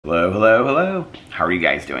Hello, hello, hello. How are you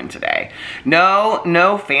guys doing today?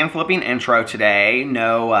 No fan flipping intro today.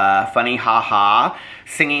 No funny haha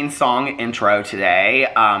singing song intro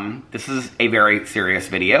today. This is a very serious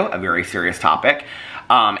video, a very serious topic.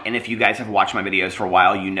 And if you guys have watched my videos for a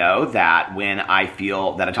while, you know that when I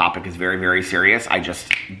feel that a topic is very, very serious, I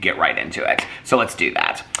just get right into it. So let's do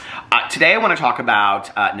that. Today I want to talk about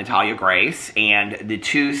Natalia Grace and the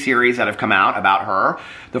two series that have come out about her.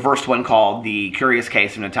 The first one called The Curious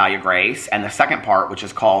Case of Natalia Grace, and the second part, which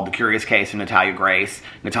is called The Curious Case of Natalia Grace,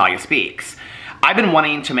 Natalia Speaks. I've been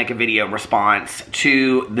wanting to make a video response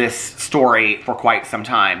to this story for quite some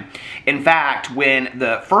time. In fact, when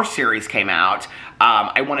the first series came out,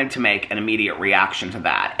 I wanted to make an immediate reaction to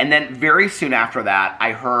that. And then very soon after that,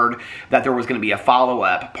 I heard that there was going to be a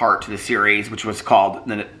follow-up part to the series, which was called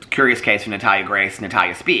The Curious Case of Natalia Grace,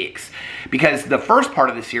 Natalia Speaks. Because the first part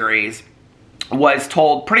of the series was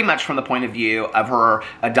told pretty much from the point of view of her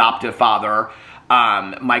adoptive father,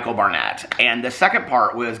 Michael Barnett. And the second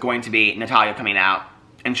part was going to be Natalia coming out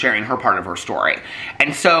and sharing her part of her story.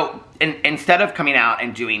 And so instead of coming out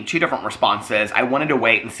and doing two different responses, I wanted to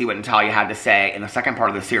wait and see what Natalia had to say in the second part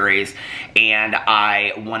of the series, and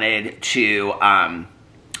I wanted to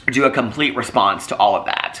do a complete response to all of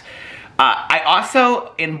that. I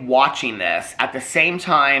also, in watching this, at the same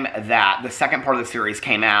time that the second part of the series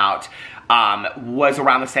came out, was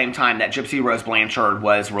around the same time that Gypsy Rose Blanchard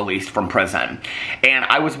was released from prison. And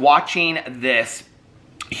I was watching this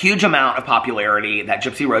huge amount of popularity that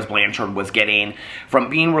Gypsy Rose Blanchard was getting from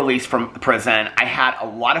being released from prison. I had a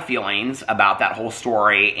lot of feelings about that whole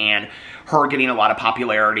story and her getting a lot of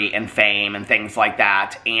popularity and fame and things like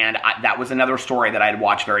that. And that was another story that I'd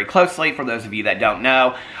watched very closely. For those of you that don't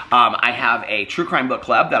know, I have a true crime book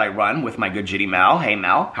club that I run with my good Judy Mel. Hey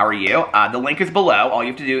Mel, how are you? The link is below. All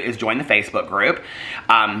you have to do is join the Facebook group.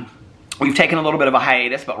 We've taken a little bit of a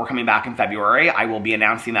hiatus, but we're coming back in February. I will be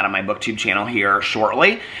announcing that on my BookTube channel here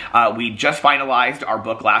shortly. We just finalized our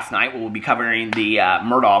book last night. We'll be covering the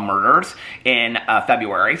Murdaugh murders in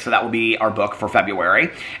February, so that will be our book for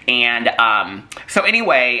February. And so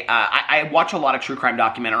anyway, I watch a lot of true crime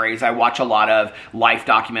documentaries. I watch a lot of life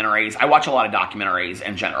documentaries. I watch a lot of documentaries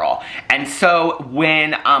in general. And so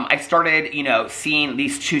when I started, seeing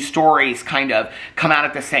these two stories kind of come out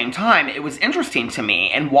at the same time, it was interesting to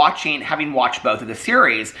me. And having watched both of the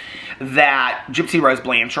series, that Gypsy Rose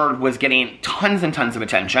Blanchard was getting tons and tons of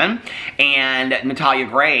attention, and Natalia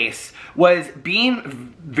Grace was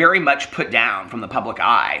being very much put down from the public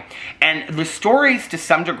eye. And the stories, to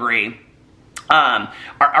some degree,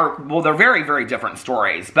 well, they're very, very different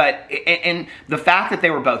stories, but in the fact that they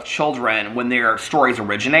were both children when their stories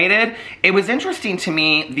originated, it was interesting to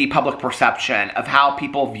me, the public perception of how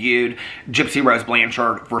people viewed Gypsy Rose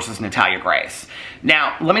Blanchard versus Natalia Grace.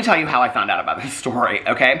 Now, let me tell you how I found out about this story,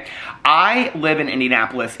 okay? I live in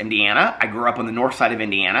Indianapolis, Indiana. I grew up on the north side of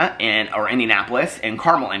Indiana, or Indianapolis, in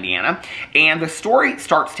Carmel, Indiana, and the story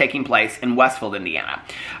starts taking place in Westfield, Indiana.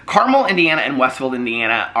 Carmel, Indiana, and Westfield,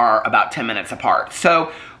 Indiana are about 10 minutes apart.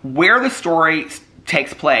 So where the story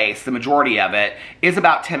takes place, the majority of it, is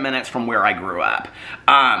about 10 minutes from where I grew up.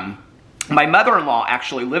 My mother-in-law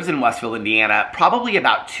actually lives in Westfield, Indiana, probably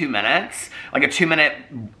about 2 minutes, like a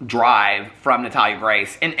 2-minute drive from Natalia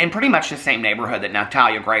Grace, in pretty much the same neighborhood that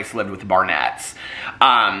Natalia Grace lived with the Barnetts.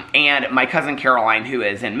 And my cousin Caroline, who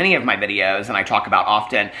is in many of my videos and I talk about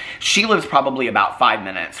often, she lives probably about 5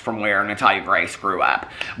 minutes from where Natalia Grace grew up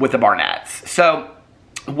with the Barnetts. So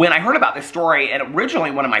when I heard about this story, and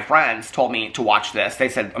originally one of my friends told me to watch this, they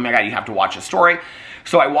said, oh my God, you have to watch this story.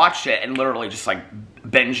 So I watched it and literally just like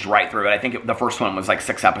binged right through it. I think the first one was like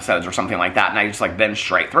 6 episodes or something like that, and I just like binged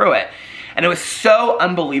straight through it. And it was so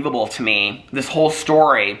unbelievable to me, this whole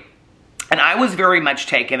story. And I was very much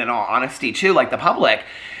taken, in all honesty, too, like the public.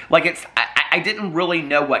 Like I didn't really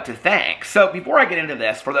know what to think. So before I get into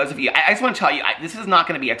this, for those of you, I just want to tell you, this is not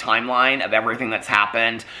going to be a timeline of everything that's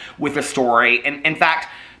happened with the story. And in fact,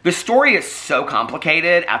 the story is so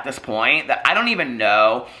complicated at this point that I don't even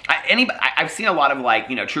know. I've seen a lot of like,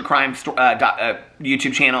 true crime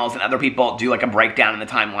YouTube channels and other people do like a breakdown in the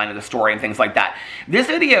timeline of the story and things like that. This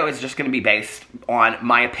video is just going to be based on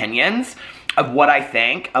my opinions of what I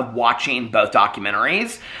think of watching both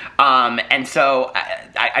documentaries. And so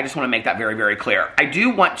I just want to make that very, very clear. I do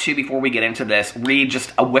want to, before we get into this, read just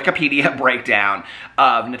a Wikipedia breakdown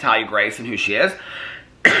of Natalia Grace and who she is.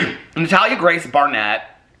 Natalia Grace Barnett,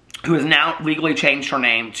 who has now legally changed her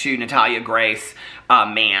name to Natalia Grace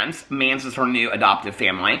Manns. Manns is her new adoptive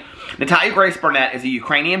family. Natalia Grace Barnett is a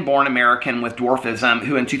Ukrainian-born American with dwarfism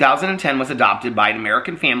who in 2010 was adopted by an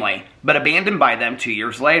American family, but abandoned by them 2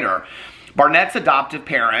 years later. Barnett's adoptive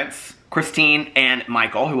parents Christine and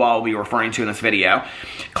Michael, who I'll be referring to in this video,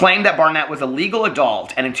 claimed that Barnett was a legal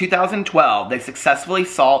adult, and in 2012, they successfully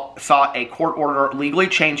sought a court order legally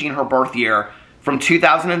changing her birth year from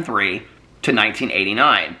 2003 to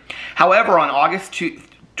 1989. However, on August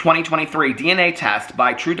 2023, DNA test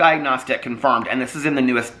by True Diagnostic confirmed, and this is in the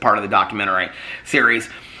newest part of the documentary series,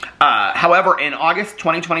 however, in August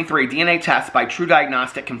 2023, DNA test by True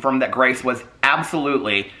Diagnostic confirmed that Grace was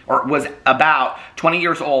was about 20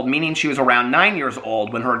 years old, meaning she was around 9 years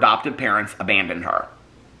old when her adoptive parents abandoned her.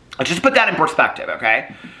 Let's just put that in perspective,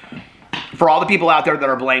 okay? For all the people out there that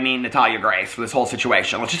are blaming Natalia Grace for this whole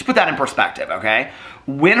situation, let's just put that in perspective, okay?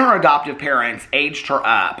 When her adoptive parents aged her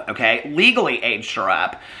up, okay, legally aged her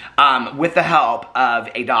up, with the help of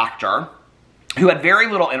a doctor who had very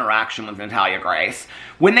little interaction with Natalia Grace,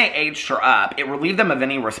 when they aged her up, it relieved them of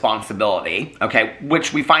any responsibility, okay,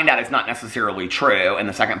 which we find out is not necessarily true in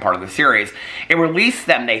the second part of the series. It released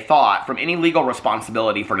them, they thought, from any legal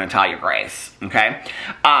responsibility for Natalia Grace, okay?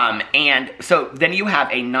 And so then you have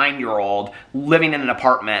a 9-year-old living in an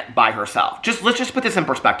apartment by herself. Let's just put this in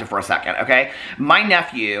perspective for a second, okay? My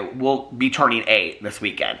nephew will be turning 8 this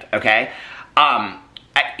weekend, okay?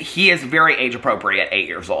 He is very age appropriate at 8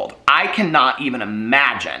 years old. I cannot even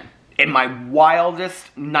imagine, in my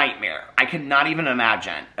wildest nightmare, I cannot even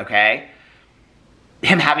imagine, okay,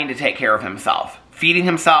 him having to take care of himself. Feeding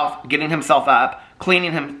himself, getting himself up,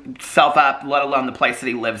 cleaning himself up, let alone the place that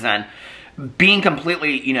he lives in. Being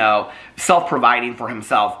completely, you know, self-providing for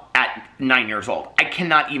himself at 9 years old. I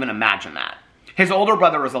cannot even imagine that. His older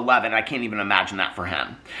brother is 11. I can't even imagine that for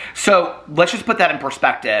him. So let's just put that in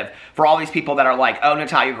perspective for all these people that are like, oh,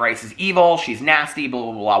 Natalia Grace is evil, she's nasty, blah,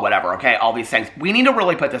 blah, blah, whatever, okay? All these things. We need to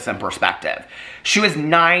really put this in perspective. She was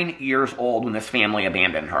 9 years old when this family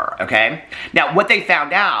abandoned her, okay? Now, what they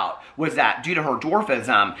found out was that due to her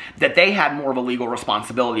dwarfism, that they had more of a legal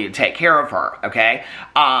responsibility to take care of her, okay?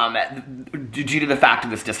 Due to the fact of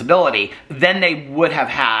this disability, than they would have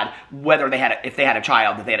had if they had a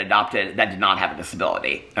child that they had adopted that did not have a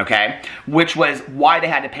disability, okay? Which was why they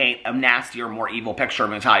had to paint a nastier, more evil picture of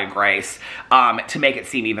Natalia Grace to make it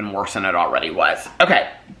seem even worse than it already was. Okay,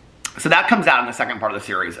 so that comes out in the second part of the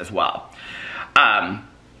series as well.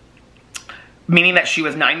 Meaning that she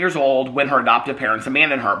was 9 years old when her adoptive parents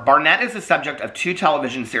abandoned her. Barnett is the subject of 2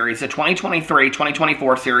 television series, the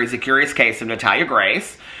 2023-2024 series, The Curious Case of Natalia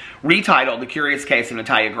Grace, retitled The Curious Case of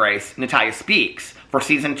Natalia Grace, Natalia Speaks, for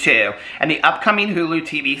Season 2, and the upcoming Hulu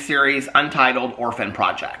TV series, Untitled Orphan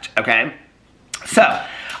Project, okay? So,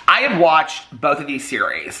 I had watched both of these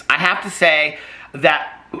series. I have to say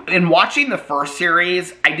that in watching the first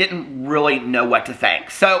series, I didn't really know what to think.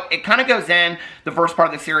 So it kind of goes in the first part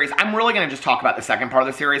of the series. I'm really going to just talk about the second part of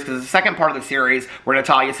the series because the second part of the series where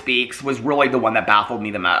Natalia speaks was really the one that baffled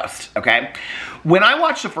me the most, okay? When I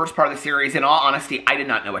watched the first part of the series, in all honesty, I did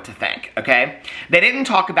not know what to think, okay? They didn't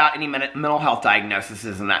talk about any mental health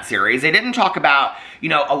diagnoses in that series. They didn't talk about, you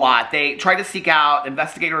know, a lot. They tried to seek out,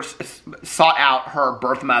 investigators sought out her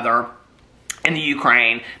birth mother in the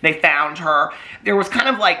Ukraine. They found her. There was kind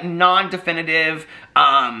of like non-definitive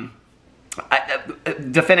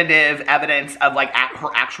definitive evidence of like her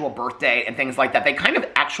actual birthday and things like that. They kind of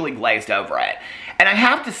actually glazed over it. And I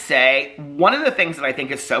have to say, one of the things that I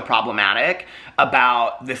think is so problematic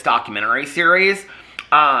about this documentary series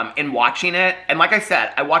in watching it, and like I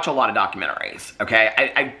said, I watch a lot of documentaries, okay?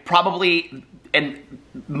 I probably, in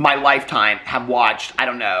my lifetime, have watched, I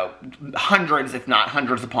don't know, hundreds, if not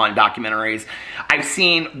hundreds upon documentaries. I've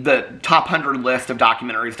seen the top 100 list of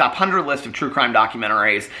documentaries, top 100 list of true crime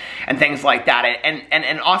documentaries, and things like that.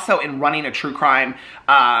 And also in running a true crime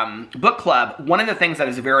book club, one of the things that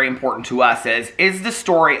is very important to us is the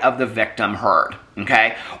story of the victim heard,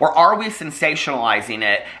 okay? Or are we sensationalizing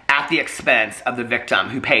it at the expense of the victim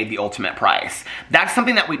who paid the ultimate price? That's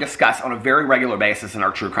something that we discuss on a very regular basis in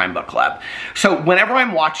our true crime book club. So whenever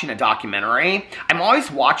I'm watching a documentary, I'm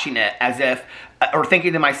always watching it as if, or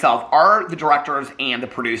thinking to myself, are the directors and the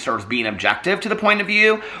producers being objective to the point of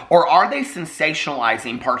view, or are they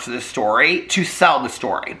sensationalizing parts of the story to sell the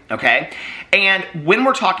story, okay? And when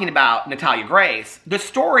we're talking about Natalia Grace, the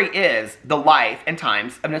story is the life and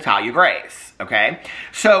times of Natalia Grace, okay?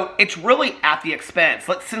 So it's really at the expense,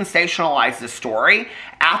 let's sensationalize the story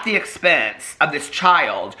at the expense of this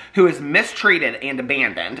child who is mistreated and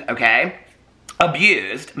abandoned, okay?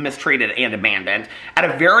 Abused, mistreated, and abandoned at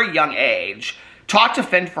a very young age, taught to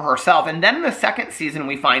fend for herself, and then in the second season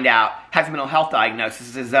we find out has mental health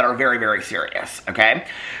diagnoses that are very, very serious, okay?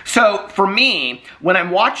 So for me, when I'm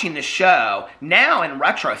watching the show, now in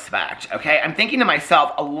retrospect, okay, I'm thinking to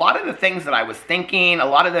myself, a lot of the things that I was thinking, a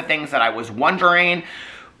lot of the things that I was wondering,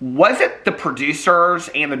 was it the producers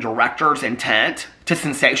and the director's intent to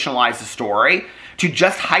sensationalize the story, to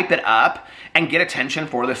just hype it up and get attention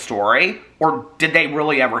for the story? Or did they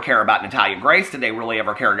really ever care about Natalia Grace? Did they really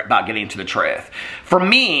ever care about getting to the truth? For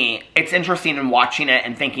me, it's interesting in watching it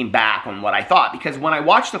and thinking back on what I thought, because when I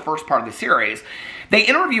watched the first part of the series, they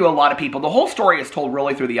interview a lot of people. The whole story is told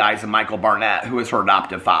really through the eyes of Michael Barnett, who is her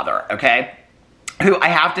adoptive father, okay? Who I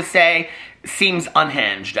have to say seems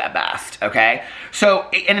unhinged at best, okay? So,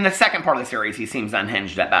 and in the second part of the series, he seems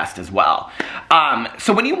unhinged at best as well.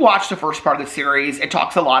 So when you watch the first part of the series, it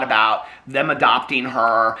talks a lot about them adopting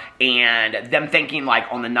her and them thinking, like,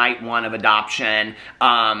 on the night one of adoption,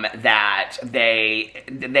 that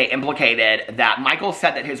they implicated that Michael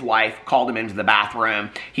said that his wife called him into the bathroom.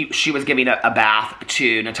 She was giving a bath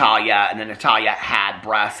to Natalia, and then Natalia had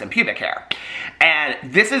breasts and pubic hair. And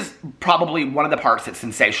this is probably one of the parts that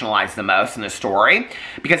sensationalized the most in the story,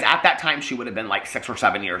 because at that time she would have been like 6 or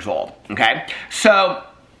 7 years old, okay? So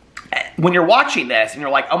when you're watching this and you're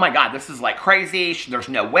like, oh my God, this is like crazy, there's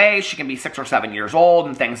no way she can be 6 or 7 years old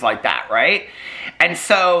and things like that, right? And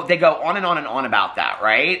so they go on and on and on about that,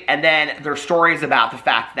 right? And then there's stories about the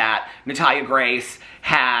fact that Natalia Grace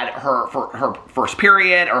had her first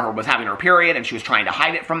period, or was having her period, and she was trying to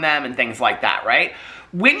hide it from them and things like that, right?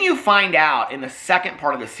 When you find out in the second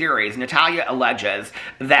part of the series, Natalia alleges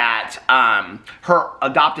that her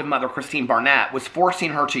adoptive mother, Christine Barnett, was forcing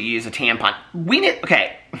her to use a tampon.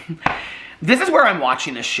 Okay, this is where I'm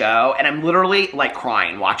watching this show, and I'm literally, like,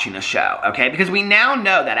 crying watching the show, okay? Because we now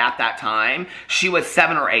know that at that time, she was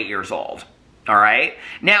 7 or 8 years old. All right.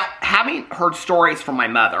 Now, having heard stories from my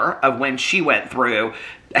mother of when she went through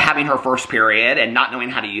having her first period and not knowing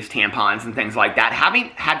how to use tampons and things like that, having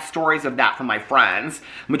had stories of that from my friends,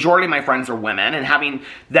 majority of my friends are women, and having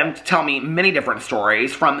them tell me many different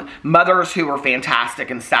stories from mothers who were fantastic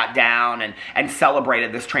and sat down and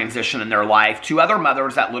celebrated this transition in their life, to other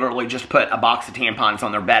mothers that literally just put a box of tampons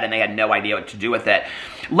on their bed and they had no idea what to do with it.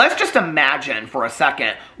 Let's just imagine for a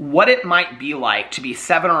second what it might be like to be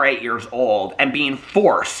 7 or 8 years old and being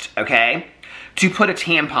forced, okay, to put a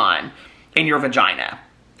tampon in your vagina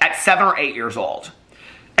at 7 or 8 years old.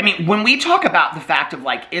 I mean, when we talk about the fact of,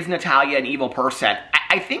 like, is Natalia an evil person,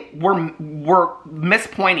 I think we're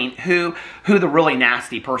mispointing who the really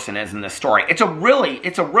nasty person is in this story. It's a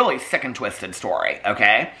really sick and twisted story,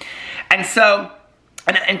 okay? And so,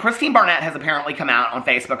 and Christine Barnett has apparently come out on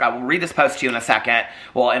Facebook. I will read this post to you in a second.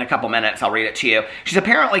 Well, in a couple minutes, I'll read it to you. She's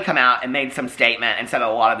apparently come out and made some statement and said that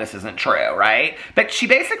a lot of this isn't true, right? But she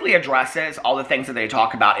basically addresses all the things that they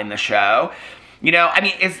talk about in the show. You know, I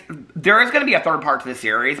mean, there is going to be a third part to the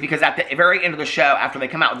series, because at the very end of the show, after they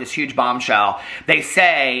come out with this huge bombshell, they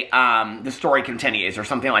say the story continues or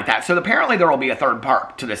something like that. So apparently there will be a third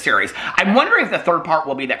part to the series. I'm wondering if the third part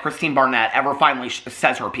will be that Christine Barnett ever finally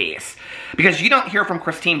says her piece, because you don't hear from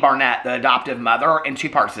Christine Barnett, the adoptive mother, in 2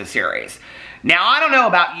 parts of the series. Now, I don't know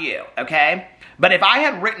about you, okay? But if I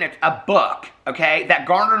had written a book, okay, that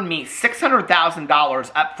garnered me $600,000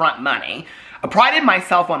 upfront money, prided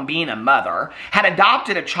myself on being a mother, had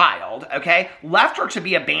adopted a child, okay, left her to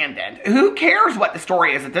be abandoned. Who cares what the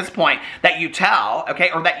story is at this point that you tell,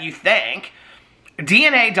 okay, or that you think?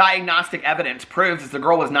 DNA diagnostic evidence proves that the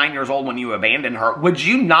girl was 9 years old when you abandoned her. Would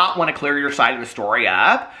you not want to clear your side of the story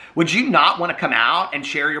up? Would you not want to come out and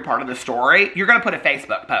share your part of the story? You're going to put a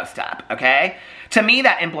Facebook post up, okay? To me,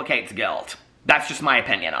 that implicates guilt. That's just my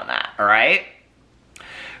opinion on that, all right?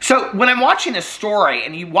 So when I'm watching this story,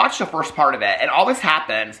 and you watch the first part of it, and all this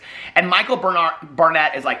happens, and Michael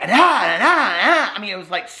Barnett is like, I mean, it was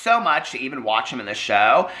like so much to even watch him in the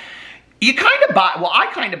show. You kind of bought, well, I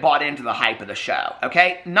kind of bought into the hype of the show,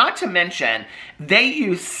 okay? Not to mention, they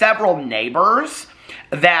used several neighbors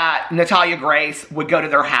that Natalia Grace would go to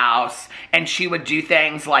their house, and she would do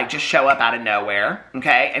things like just show up out of nowhere,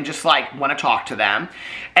 okay, and just like want to talk to them.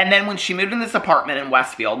 And then when she moved in this apartment in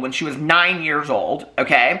Westfield, when she was 9 years old,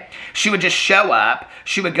 okay, she would just show up,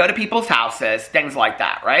 she would go to people's houses, things like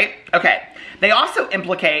that, right? Okay. They also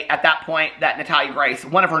implicate at that point that Natalia Grace,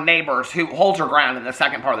 one of her neighbors who holds her ground in the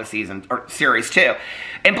second part of the season, or series too,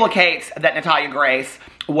 implicates that Natalia Grace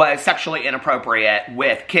was sexually inappropriate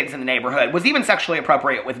with kids in the neighborhood, was even sexually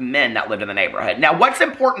appropriate with men that lived in the neighborhood. Now, what's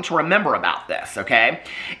important to remember about this, okay,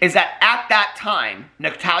 is that at that time,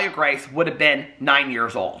 Natalia Grace would have been 9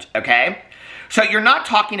 years old, okay? So you're not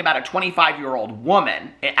talking about a 25-year-old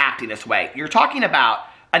woman acting this way. You're talking about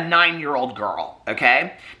a 9-year-old girl,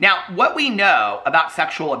 okay? Now, what we know about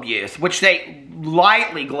sexual abuse, which they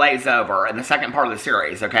lightly glaze over in the second part of the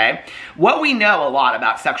series, okay? What we know a lot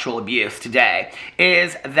about sexual abuse today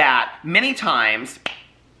is that many times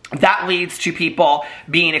that leads to people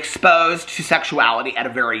being exposed to sexuality at a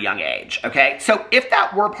very young age, okay? So if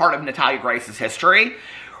that were part of Natalia Grace's history,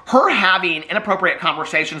 her having inappropriate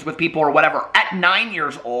conversations with people or whatever at 9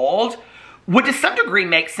 years old would to some degree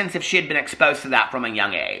make sense if she had been exposed to that from a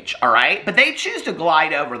young age, all right? But they choose to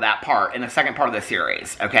glide over that part in the second part of the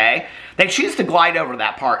series, okay? They choose to glide over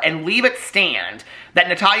that part and leave it stand that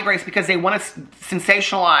Natalia Grace, because they want to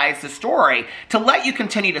sensationalize the story, to let you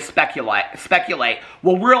continue to speculate,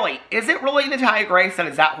 well, really, is it really Natalia Grace that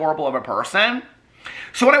is that horrible of a person?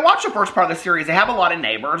 So when I watched the first part of the series, they have a lot of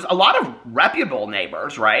neighbors, a lot of reputable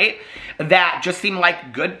neighbors, right? That just seem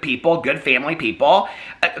like good people, good family people.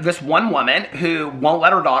 This one woman who won't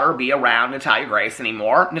let her daughter be around Natalia Grace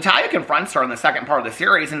anymore. Natalia confronts her in the second part of the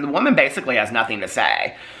series, and the woman basically has nothing to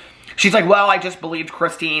say. She's like, well, I just believed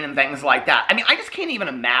Christine and things like that. I mean, I just can't even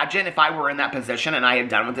imagine if I were in that position and I had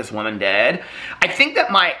done what this woman did. I think that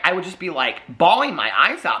I would just be like bawling my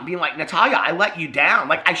eyes out and being like, Natalia, I let you down.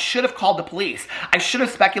 Like, I should have called the police. I should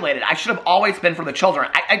have speculated. I should have always been for the children.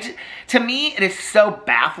 To me, it is so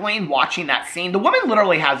baffling watching that scene. The woman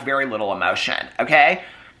literally has very little emotion, okay?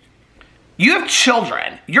 You have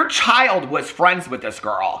children. Your child was friends with this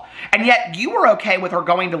girl. And yet you were okay with her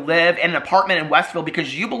going to live in an apartment in Westville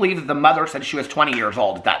because you believed that the mother said she was 20 years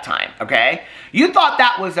old at that time, okay? You thought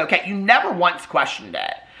that was okay. You never once questioned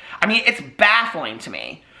it. I mean, it's baffling to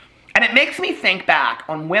me. And it makes me think back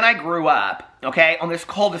on when I grew up, okay, on this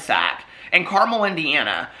cul-de-sac in Carmel,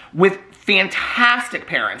 Indiana, with fantastic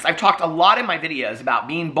parents. I've talked a lot in my videos about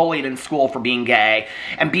being bullied in school for being gay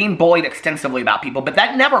and being bullied extensively about people, but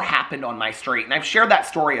that never happened on my street, and I've shared that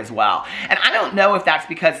story as well. And I don't know if that's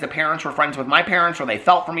because the parents were friends with my parents or they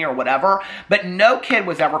felt for me or whatever, but no kid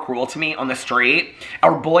was ever cruel to me on the street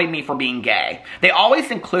or bullied me for being gay. They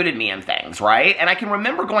always included me in things, right? And I can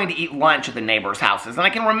remember going to eat lunch at the neighbors' houses, and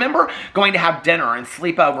I can remember going to have dinner and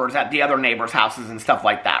sleepovers at the other neighbors' houses and stuff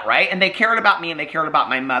like that, right? And they cared about me and they cared about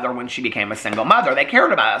my mother when she became a single mother. They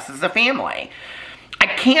cared about us as a family. I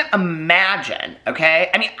can't imagine,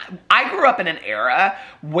 okay? I mean, I grew up in an era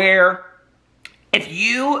where if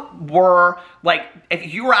you were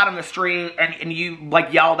out on the street and you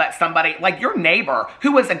like yelled at somebody, like your neighbor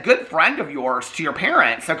who was a good friend of yours to your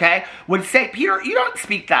parents, okay, would say, Peter, you don't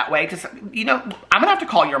speak that way to, you know, I'm gonna have to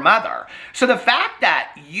call your mother. So the fact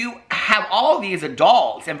that you have all of these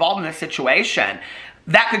adults involved in this situation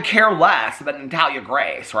that could care less about Natalia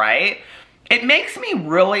Grace, right? It makes me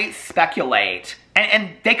really speculate, and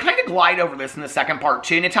they kind of glide over this in the second part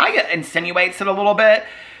too. Natalia insinuates it a little bit,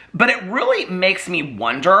 but it really makes me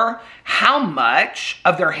wonder how much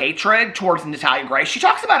of their hatred towards Natalia Grace, she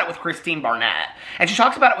talks about it with Christine Barnett, and she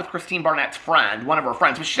talks about it with Christine Barnett's friend, one of her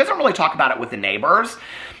friends, but she doesn't really talk about it with the neighbors.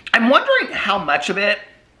 I'm wondering how much of it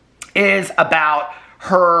is about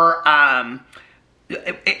her,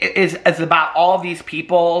 is about all of these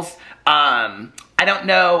people's, I don't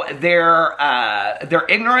know, their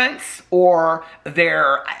ignorance or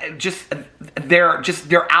their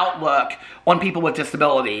outlook on people with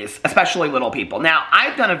disabilities, especially little people. Now,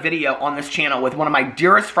 I've done a video on this channel with one of my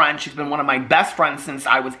dearest friends. She's been one of my best friends since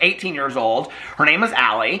I was 18 years old. Her name is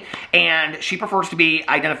Allie, and she prefers to be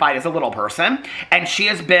identified as a little person. And she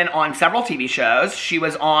has been on several TV shows. She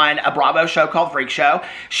was on a Bravo show called Freak Show.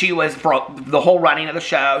 She was, for the whole running of the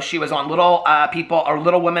show, she was on Little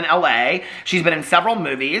Women LA. She's been in several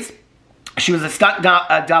movies. She was a stunt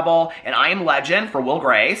double in I Am Legend for Will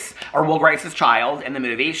Grace, or Will Grace's child in the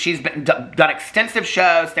movie. She's been done extensive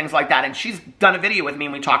shows, things like that, and she's done a video with me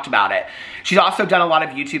and we talked about it. She's also done a lot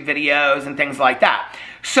of YouTube videos and things like that.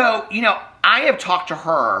 So, you know, I have talked to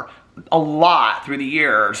her a lot through the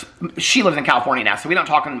years. She lives in California now, so we don't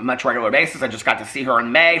talk on a much regular basis. I just got to see her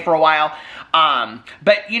in May for a while.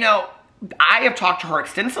 But, you know, I have talked to her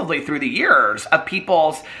extensively through the years of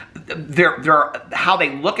people's, how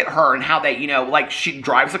they look at her and how they, you know, like she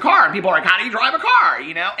drives a car and people are like, how do you drive a car,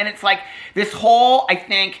 you know? And it's like this whole, I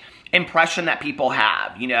think, impression that people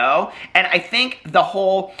have, you know? And I think the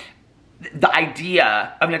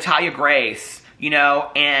idea of Natalia Grace, you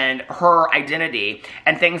know, and her identity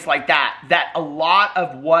and things like that, that a lot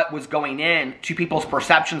of what was going in to people's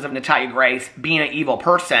perceptions of Natalia Grace being an evil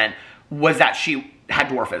person was that she had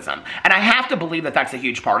dwarfism. And I have to believe that that's a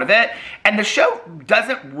huge part of it. And the show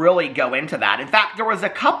doesn't really go into that. In fact, there was a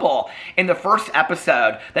couple in the first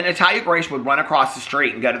episode that Natalia Grace would run across the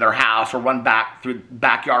street and go to their house, or run back through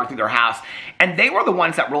backyard through their house. And they were the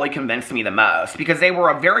ones that really convinced me the most, because they were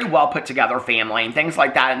a very well put together family and things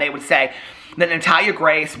like that. And they would say that Natalia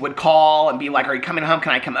Grace would call and be like, are you coming home?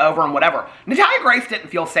 Can I come over? And whatever. Natalia Grace didn't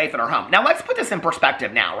feel safe at her home. Now, let's put this in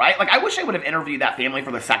perspective now, right? Like, I wish I would have interviewed that family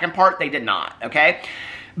for the second part. They did not, okay?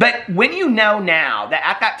 But when you know now that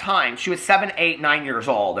at that time she was 7, 8, 9 years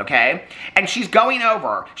old, okay? And she's going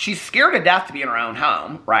over, she's scared to death to be in her own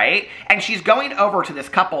home, right? And she's going over to this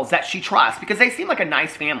couple's that she trusts because they seem like a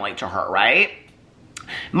nice family to her, right?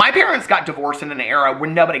 My parents got divorced in an era where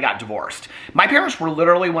nobody got divorced. My parents were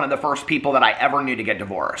literally one of the first people that I ever knew to get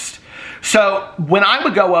divorced. So when I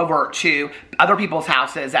would go over to other people's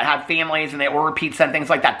houses that had families and they ordered pizza and things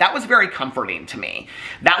like that, that was very comforting to me.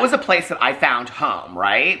 That was a place that I found home,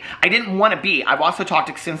 right? I didn't want to be. I've also talked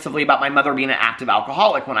extensively about my mother being an active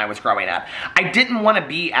alcoholic when I was growing up. I didn't want to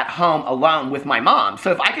be at home alone with my mom.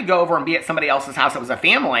 So if I could go over and be at somebody else's house that was a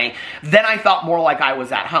family, then I felt more like I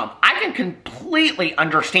was at home. I can completely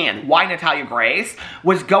understand why Natalia Grace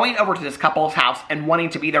was going over to this couple's house and wanting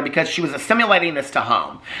to be there because she was assimilating this to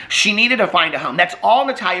home. She needed to find a home. That's all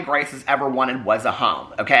Natalia Grace has ever wanted was a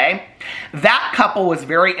home, okay? That couple was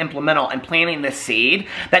very implemental in planting this seed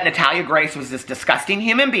that Natalia Grace was this disgusting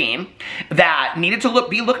human being that needed to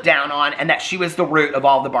be looked down on and that she was the root of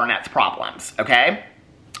all the Barnett's problems, okay?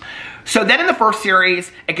 So then in the first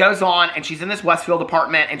series, it goes on and she's in this Westfield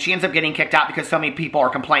apartment and she ends up getting kicked out because so many people are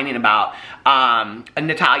complaining about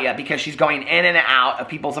Natalia because she's going in and out of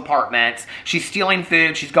people's apartments. She's stealing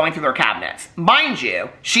food. She's going through their cabinets. Mind you,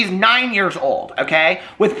 she's 9 years old, okay?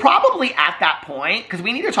 With probably at that point, because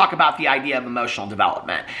we need to talk about the idea of emotional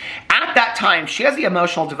development. At that time, she has the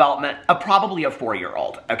emotional development of probably a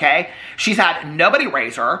 4-year-old, okay? She's had nobody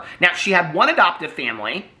raise her. Now, she had one adoptive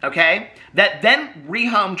family, okay, that then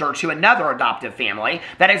rehomed her to another adoptive family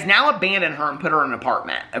that has now abandoned her and put her in an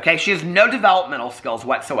apartment, okay? She has no developmental skills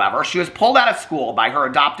whatsoever. She was pulled out of school by her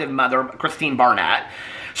adoptive mother, Christine Barnett.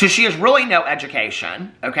 So she has really no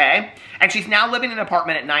education, okay? And she's now living in an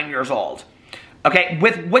apartment at 9 years old. Okay,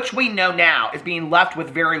 with which we know now is being left with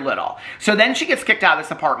very little. So then she gets kicked out of this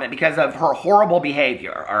apartment because of her horrible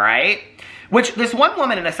behavior, all right? Which this one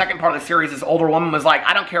woman in the second part of the series, this older woman was like,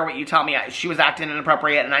 I don't care what you tell me. She was acting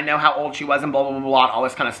inappropriate and I know how old she was and blah, blah, blah, blah, all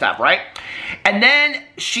this kind of stuff, right? And then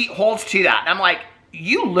she holds to that. And I'm like,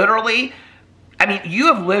 you literally... I mean,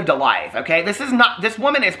 you have lived a life, okay? This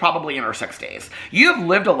woman is probably in her 60s. You have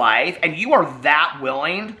lived a life and you are that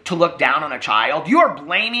willing to look down on a child. You are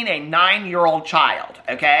blaming a 9-year-old child,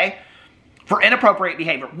 okay, for inappropriate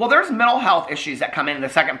behavior. Well, there's mental health issues that come in the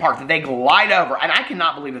second part that they glide over, and I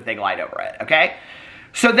cannot believe that they glide over it, okay?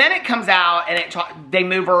 So then it comes out and they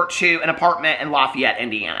move her to an apartment in Lafayette,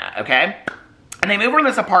 Indiana, okay? And they move her in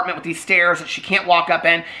this apartment with these stairs that she can't walk up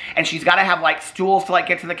in, and she's got to have, like, stools to, like,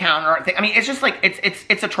 get to the counter. I mean, it's just, like,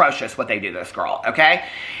 it's atrocious what they do to this girl, okay?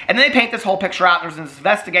 And then they paint this whole picture out, and there's this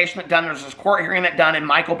investigation that's done, there's this court hearing that's done, and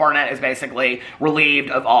Michael Barnett is basically relieved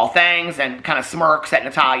of all things and kind of smirks at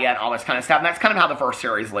Natalia and all this kind of stuff, and that's kind of how the first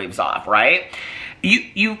series leaves off, right?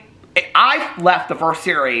 I left the first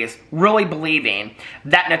series really believing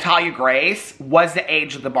that Natalia Grace was the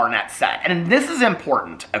age of the Barnett set. And this is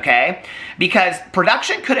important, okay? Because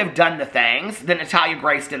production could have done the things that Natalia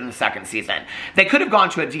Grace did in the second season. They could have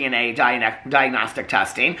gone to a DNA diagnostic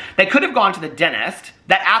testing. They could have gone to the dentist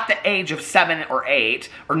that at the age of 7 or 8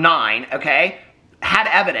 or 9, okay, had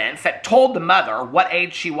evidence that told the mother what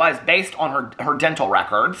age she was based on her dental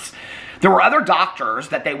records. There were other doctors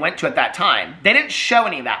that they went to at that time. They didn't show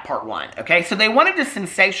any of that part 1, okay? So they wanted to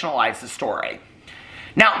sensationalize the story.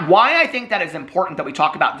 Now, why I think that is important that we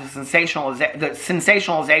talk about the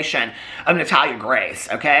sensationalization of Natalia Grace,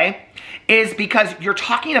 okay, is because you're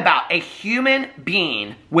talking about a human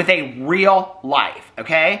being with a real life,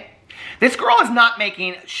 okay? This girl is not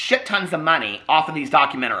making shit tons of money off of these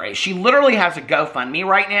documentaries. She literally has a GoFundMe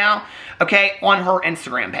right now, okay, on her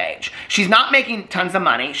Instagram page. She's not making tons of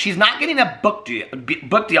money. She's not getting a book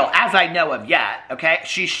deal as I know of yet, okay?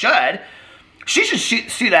 She should. She should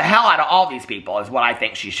sue the hell out of all these people is what I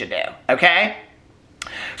think she should do, okay?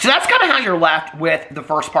 So that's kind of how you're left with the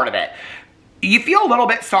first part of it. You feel a little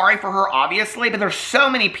bit sorry for her, obviously, but there's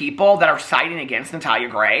so many people that are siding against Natalia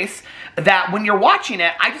Grace that when you're watching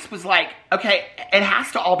it, I just was like, okay, it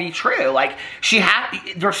has to all be true. Like,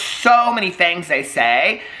 there's so many things they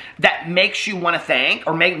say that makes you want to think,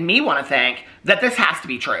 or make me want to think, that this has to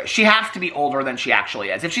be true. She has to be older than she actually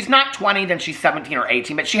is. If she's not 20, then she's 17 or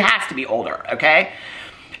 18, but she has to be older, okay?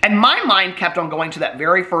 And my mind kept on going to that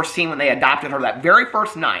very first scene when they adopted her, that very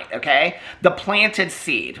first night, okay? The planted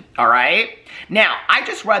seed, all right? Now, I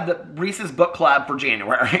just read the Reese's Book Club for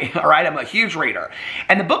January, all right? I'm a huge reader.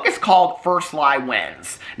 And the book is called First Lie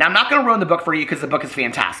Wins. Now, I'm not going to ruin the book for you because the book is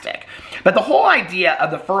fantastic. But the whole idea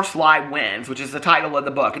of the first lie wins, which is the title of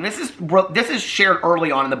the book, and this is shared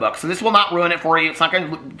early on in the book, so this will not ruin it for you. It's not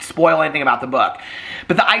going to spoil anything about the book.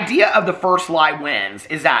 But the idea of the first lie wins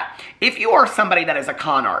is that if you are somebody that is a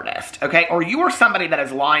con artist, okay, or you are somebody that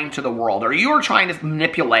is lying to the world, or you are trying to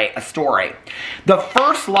manipulate a story, the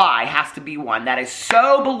first lie has to be one that is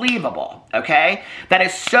so believable, okay, that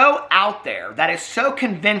is so out there, that is so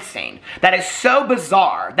convincing, that is so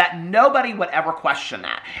bizarre that nobody would ever question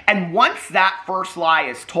that. And once that first lie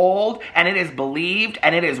is told and it is believed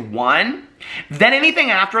and it is won, then anything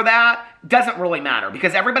after that doesn't really matter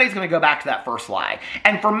because everybody's going to go back to that first lie.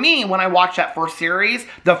 And for me, when I watched that first series,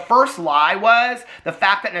 the first lie was the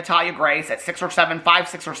fact that Natalia Grace at 6 or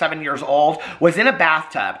 7 years old was in a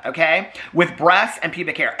bathtub, okay, with breasts and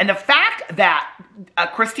pubic hair. And the fact that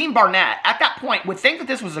Christine Barnett at that point would think that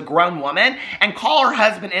this was a grown woman and call her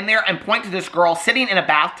husband in there and point to this girl sitting in a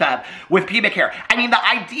bathtub with pubic hair. I mean, the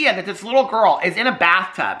idea that this little girl is in a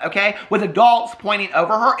bathtub, okay, with adults pointing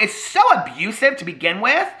over her is so abusive to begin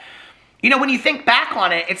with. You know, when you think back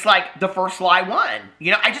on it, it's like the first lie won.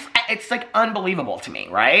 You know, it's like unbelievable to me,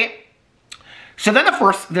 right? So then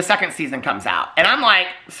the second season comes out, and I'm like,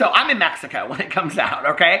 so I'm in Mexico when it comes out,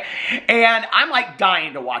 okay? And I'm like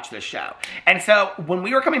dying to watch this show. And so when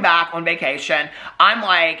we were coming back on vacation, I'm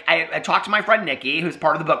like, I talked to my friend Nikki, who's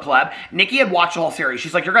part of the book club. Nikki had watched the whole series.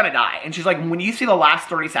 She's like, you're gonna die. And she's like, when you see the last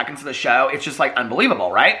 30 seconds of the show, it's just like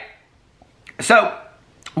unbelievable, right? So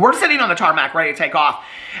we're sitting on the tarmac ready to take off,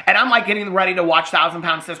 and I'm like getting ready to watch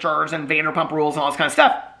 1,000-Pound Sisters and Vanderpump Rules and all this kind of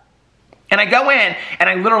stuff. And I go in, and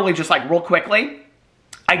I literally just like real quickly,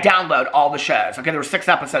 I download all the shows. Okay, there were 6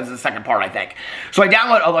 episodes in the second part, I think. So I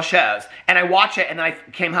download all the shows, and I watch it, and then I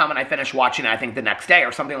came home and I finished watching it, I think, the next day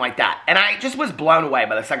or something like that. And I just was blown away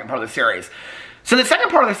by the second part of the series. So the second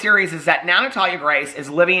part of the series is that now Natalia Grace is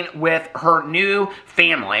living with her new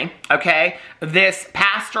family, okay? This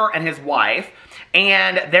pastor and his wife,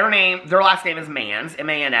 and their last name is Manns,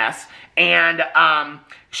 M-A-N-S, and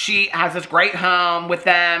she has this great home with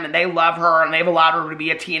them, and they love her, and they've allowed her to be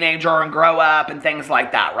a teenager and grow up and things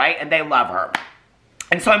like that, right? And they love her.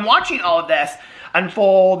 And so I'm watching all of this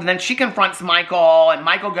unfold, and then she confronts Michael, and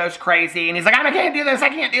Michael goes crazy, and he's like, I can't do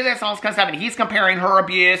this, all this kind of stuff, and he's comparing her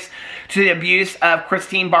abuse to the abuse of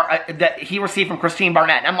that he received from Christine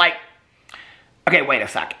Barnett. And I'm like, okay, wait a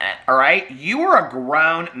second, all right? You are a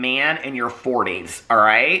grown man in your 40s, all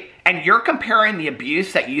right? And you're comparing the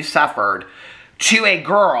abuse that you suffered to a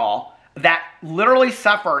girl that literally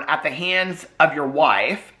suffered at the hands of your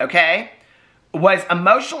wife, okay? Was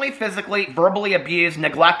emotionally, physically, verbally abused,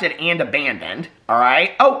 neglected, and abandoned, all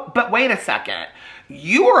right? Oh, but wait a second.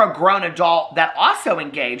 You are a grown adult that also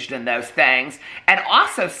engaged in those things and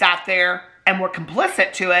also sat there and were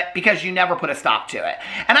complicit to it because you never put a stop to it.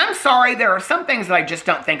 And I'm sorry, there are some things that I just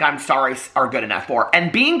don't think I'm sorry are good enough for.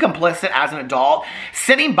 And being complicit as an adult,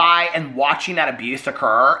 sitting by and watching that abuse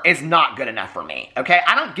occur is not good enough for me, okay?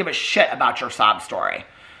 I don't give a shit about your sob story.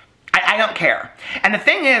 I don't care. And the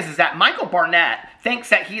thing is that Michael Barnett thinks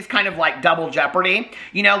that he's kind of like double jeopardy.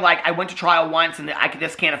 You know, like I went to trial once and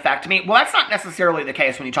this can't affect me. Well, that's not necessarily the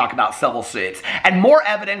case when you talk about civil suits. And more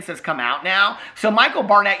evidence has come out now. So Michael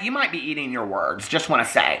Barnett, you might be eating your words. Just want to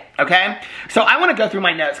say, okay? So I want to go through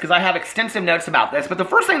my notes because I have extensive notes about this. But the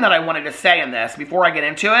first thing that I wanted to say in this before I get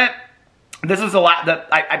into it, this is a lot that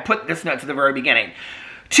I put this note at the very beginning.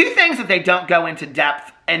 2 things that they don't go into depth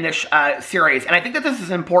in this series, and I think that this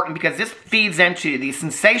is important because this feeds into the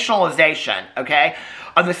sensationalization, okay,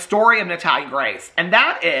 of the story of Natalia Grace, and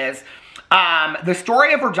that is the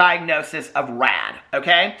story of her diagnosis of RAD,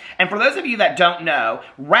 okay? And for those of you that don't know,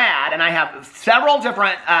 RAD, and I have several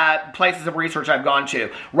different places of research I've gone to,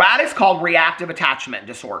 RAD is called reactive attachment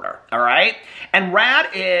disorder, all right? And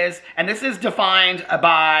RAD is, and this is defined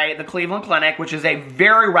by the Cleveland Clinic, which is a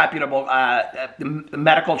very reputable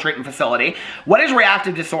medical treatment facility. What is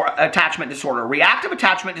reactive attachment disorder? Reactive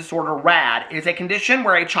attachment disorder, RAD, is a condition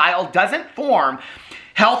where a child doesn't form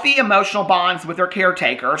healthy emotional bonds with their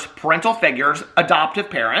caretakers, parental figures, adoptive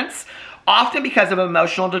parents, often because of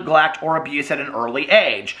emotional neglect or abuse at an early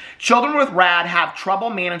age. Children with RAD have trouble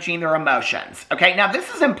managing their emotions. Okay, now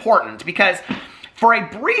this is important because for a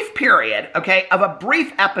brief period, okay, of a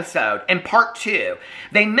brief episode in part 2,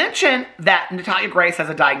 they mention that Natalia Grace has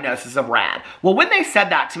a diagnosis of RAD. Well, when they said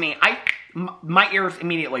that to me, my ears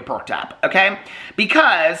immediately perked up, okay?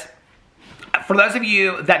 Because for those of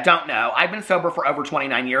you that don't know, I've been sober for over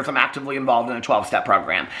 29 years. I'm actively involved in a 12-step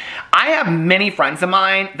program. I have many friends of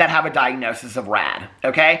mine that have a diagnosis of RAD,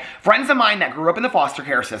 okay? Friends of mine that grew up in the foster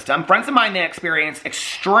care system, friends of mine that experienced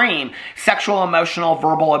extreme sexual, emotional,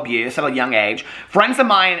 verbal abuse at a young age, friends of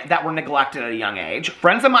mine that were neglected at a young age,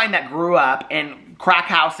 friends of mine that grew up in crack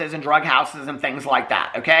houses and drug houses and things like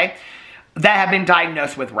that, okay? That have been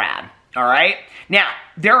diagnosed with RAD, all right? Now,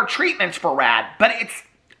 there are treatments for RAD, but it's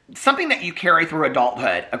something that you carry through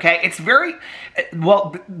adulthood, okay? It's very,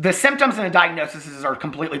 well, the symptoms and the diagnoses are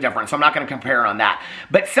completely different, so I'm not going to compare on that.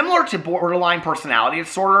 But similar to borderline personality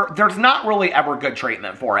disorder, there's not really ever good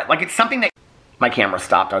treatment for it. Like, it's something that... My camera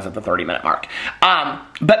stopped. I was at the 30-minute mark.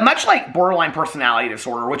 But much like borderline personality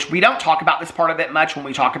disorder, which we don't talk about this part of it much when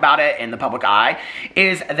we talk about it in the public eye,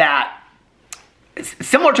 is that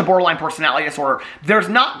similar to borderline personality disorder, there's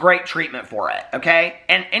not great treatment for it, okay?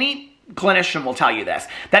 And any clinician will tell you this,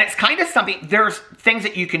 that it's kind of something, there's things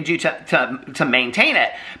that you can do to maintain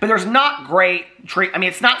it, but there's not great treatment. I mean,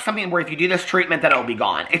 it's not something where if you do this treatment that it'll be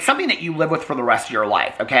gone. It's something that you live with for the rest of your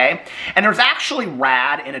life, okay? And there's actually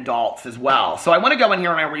RAD in adults as well. So I want to go in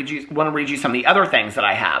here and I want to read you some of the other things that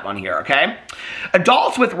I have on here, okay?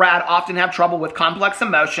 Adults with RAD often have trouble with complex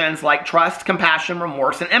emotions like trust, compassion,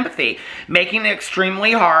 remorse, and empathy, making it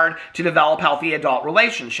extremely hard to develop healthy adult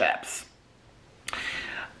relationships.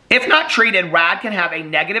 If not treated, RAD can have a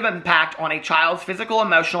negative impact on a child's physical,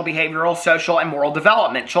 emotional, behavioral, social, and moral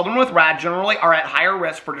development. Children with RAD generally are at higher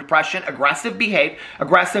risk for depression, aggressive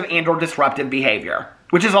and or disruptive behavior,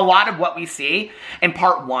 which is a lot of what we see in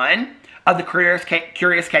part 1 of the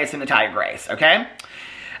Curious Case of Natalia Grace, okay?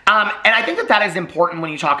 And I think that that is important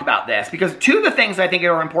when you talk about this, because two of the things I think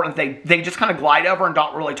are important they just kind of glide over and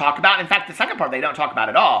don't really talk about. In fact, the second part they don't talk about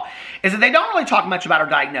at all is that they don't really talk much about our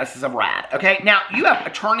diagnosis of RAD, okay? Now, you have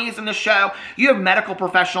attorneys in this show, you have medical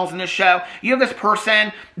professionals in this show, you have this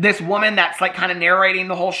person, this woman that's like kind of narrating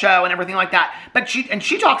the whole show and everything like that, but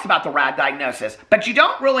she talks about the RAD diagnosis, but you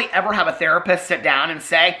don't really ever have a therapist sit down and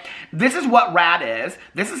say, this is what RAD is,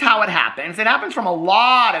 this is how it happens. It happens from a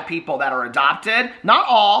lot of people that are adopted, not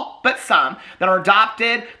all, but some, that are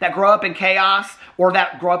adopted, that grow up in chaos, or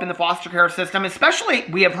that grow up in the foster care system. Especially,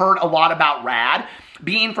 we have heard a lot about RAD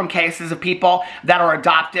being from cases of people that are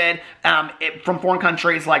adopted from foreign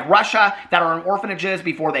countries like Russia, that are in orphanages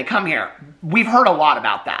before they come here. We've heard a lot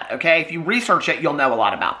about that, okay? If you research it, you'll know a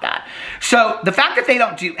lot about that. So the fact that they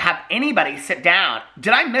don't have anybody sit down,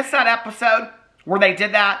 did I miss that episode where they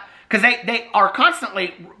did that? Because they are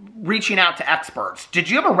constantly reaching out to experts. Did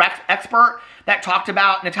you have a expert that talked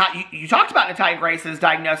about Natalia? You talked about Natalia Grace's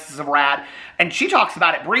diagnosis of RAD, and she talks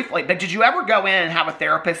about it briefly, but did you ever go in and have a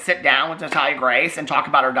therapist sit down with Natalia Grace and talk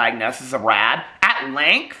about her diagnosis of RAD at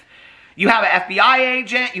length? You have an FBI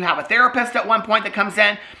agent, you have a therapist at one point that comes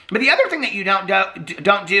in, but the other thing that you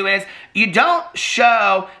don't do is you don't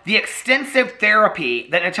show the extensive therapy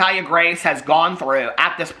that Natalia Grace has gone through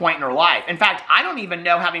at this point in her life. In fact, I don't even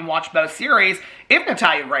know, having watched both series, if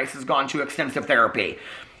Natalia Grace has gone to extensive therapy.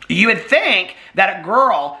 You would think that a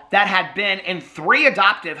girl that had been in 3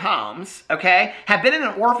 adoptive homes, okay, had been in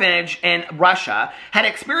an orphanage in Russia, had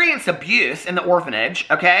experienced abuse in the orphanage,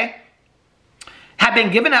 okay, had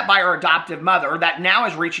been given up by her adoptive mother that now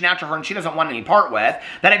is reaching out to her and she doesn't want any part with,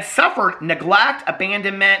 that had suffered neglect,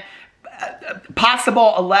 abandonment,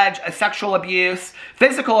 possible alleged sexual abuse,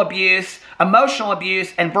 physical abuse, emotional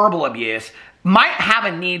abuse, and verbal abuse, might have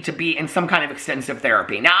a need to be in some kind of extensive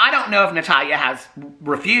therapy. Now, I don't know if Natalia has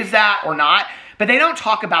refused that or not, but they don't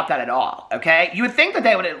talk about that at all, okay? You would think that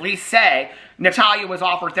they would at least say Natalia was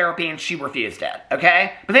offered therapy and she refused it,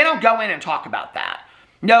 okay? But they don't go in and talk about that.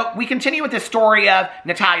 No, we continue with this story of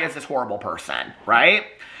Natalia is this horrible person, right?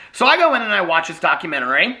 So I go in and I watch this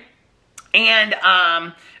documentary, and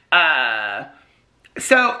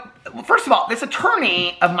so first of all, this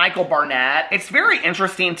attorney of Michael Barnett, it's very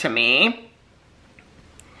interesting to me.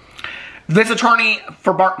 This attorney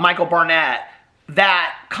for Michael Barnett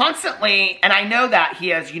that constantly, and I know that he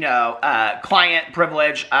has, client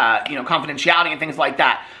privilege, confidentiality and things like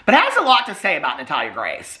that, but has a lot to say about Natalia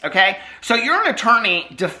Grace, okay? So you're an attorney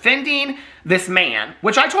defending this man,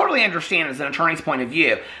 which I totally understand as an attorney's point of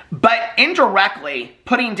view, but indirectly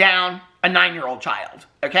putting down a 9-year-old child,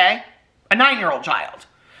 okay? A 9-year-old child.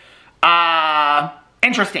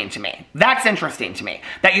 Interesting to me. That's interesting to me.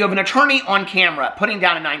 That you have an attorney on camera putting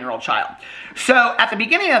down a 9-year-old child. So at the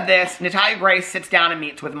beginning of this, Natalia Grace sits down and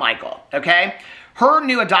meets with Michael, okay? Her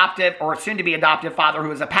new adoptive, or soon-to-be adoptive father,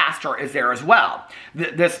 who is a pastor, is there as well.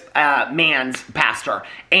 This man's pastor.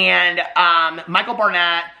 And Michael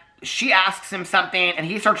Barnett she asks him something and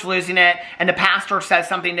he starts losing it, and the pastor says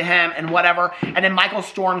something to him and whatever, and then Michael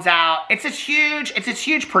storms out. It's this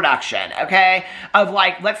huge production, okay, of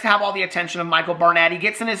like, let's have all the attention of Michael Barnett. He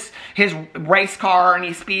gets in his race car and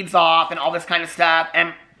he speeds off and all this kind of stuff,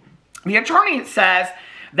 and the attorney says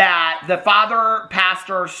that the father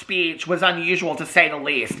pastor's speech was unusual to say the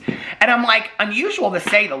least. And I'm like, unusual to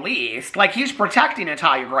say the least? Like, he's protecting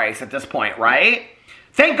Natalia Grace at this point, right?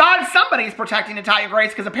 Thank God somebody's protecting Natalia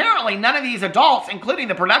Grace, because apparently none of these adults, including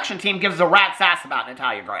the production team, gives a rat's ass about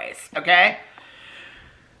Natalia Grace, okay?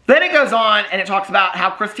 Then it goes on and it talks about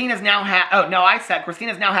how Christina's now had,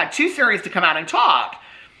 Christina's now had 2 series to come out and talk.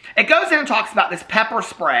 It goes in and talks about this pepper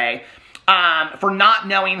spray for not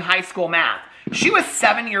knowing high school math. She was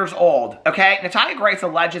 7 years old, okay? Natalia Grace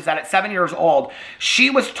alleges that at 7 years old, she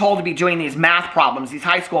was told to be doing these math problems, these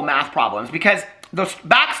high school math problems, because the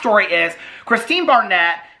backstory is Christine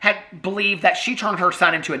Barnett had believed that she turned her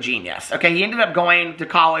son into a genius. Okay, he ended up going to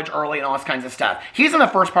college early and all this kinds of stuff. He's in the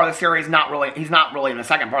first part of the series, he's not really in the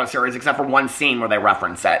second part of the series, except for one scene where they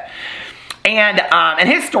reference it. And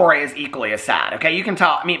his story is equally as sad, okay? You can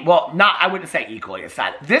tell, I mean, well, I wouldn't say equally as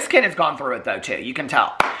sad. This kid has gone through it though, too. You can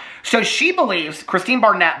tell. So she believes, Christine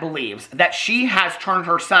Barnett believes, that she has turned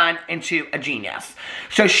her son into a genius.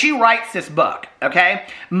 So she writes this book, okay?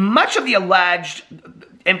 Much of the alleged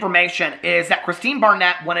information is that Christine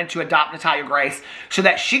Barnett wanted to adopt Natalia Grace so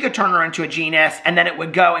that she could turn her into a genius, and then it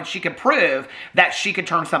would go and she could prove that she could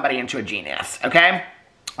turn somebody into a genius, okay?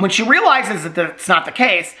 When she realizes that that's not the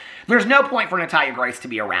case, there's no point for Natalia Grace to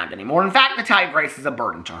be around anymore. In fact, Natalia Grace is a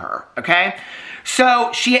burden to her, okay?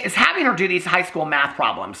 So she is having her do these high school math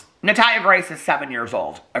problems. Natalia Grace is 7 years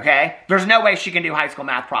old, okay? There's no way she can do high school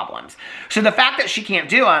math problems. So the fact that she can't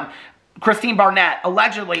do them, Christine Barnett,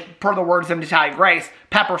 allegedly, per the words of Natalia Grace,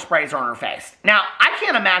 pepper sprays her on her face. Now, I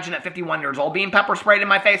can't imagine at 51 years old being pepper sprayed in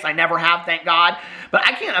my face. I never have, thank God. But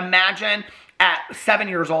I can't imagine at 7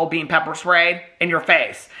 years old being pepper sprayed in your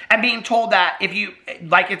face and being told that if you,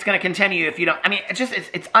 like, it's going to continue if you don't, I mean,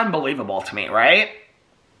 it's unbelievable to me, right?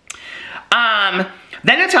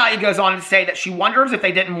 Then Natalia goes on to say that she wonders if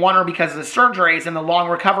they didn't want her because of the surgeries and the long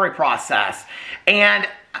recovery process. And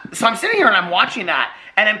so I'm sitting here and I'm watching that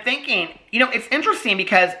and I'm thinking, you know, it's interesting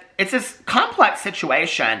because it's this complex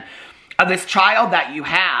situation of this child that you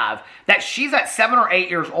have, that she's at 7 or 8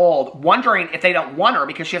 years old wondering if they don't want her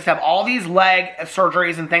because she has to have all these leg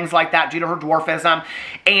surgeries and things like that due to her dwarfism.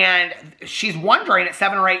 And she's wondering at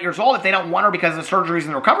 7 or 8 years old if they don't want her because of the surgeries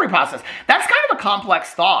and the recovery process. That's kind of a complex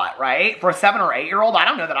thought, right? For a 7 or 8 year old, I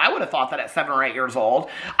don't know that I would have thought that at 7 or 8 years old.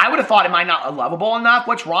 I would have thought, am I not lovable enough?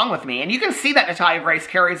 What's wrong with me? And you can see that Natalia Grace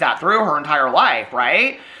carries that through her entire life,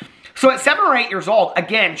 right? So at 7 or 8 years old,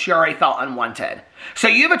 again, she already felt unwanted. So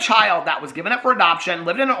you have a child that was given up for adoption,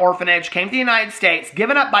 lived in an orphanage, came to the United States,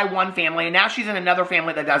 given up by one family, and now she's in another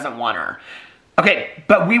family that doesn't want her. Okay,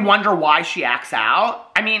 but we wonder why she acts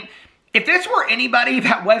out. I mean, if this were anybody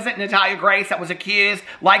that wasn't Natalia Grace that was accused,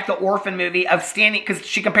 like the Orphan movie, of standing, because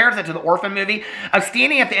she compares it to the Orphan movie, of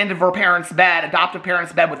standing at the end of her parents' bed, adoptive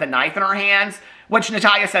parents' bed with a knife in her hands, which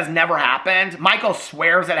Natalia says never happened. Michael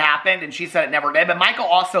swears it happened, and she said it never did. But Michael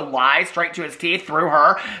also lies straight to his teeth through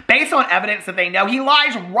her. Based on evidence that they know, he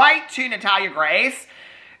lies right to Natalia Grace.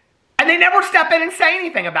 And they never step in and say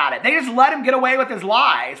anything about it. They just let him get away with his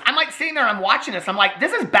lies. I'm like sitting there and I'm watching this. I'm like,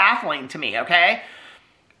 this is baffling to me, okay?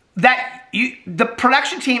 That the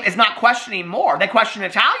production team is not questioning more. They question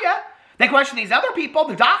Natalia. They question these other people,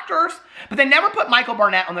 the doctors, but they never put Michael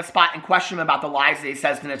Barnett on the spot and question him about the lies that he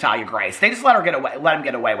says to Natalia Grace. They just let him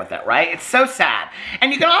get away with it, right? It's so sad.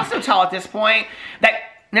 And you can also tell at this point that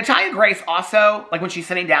Natalia Grace also, like when she's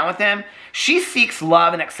sitting down with him, she seeks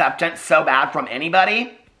love and acceptance so bad from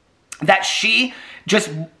anybody that she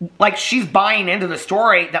just, like, she's buying into the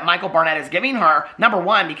story that Michael Barnett is giving her, number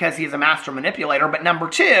one, because he's a master manipulator, but number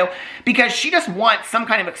two, because she just wants some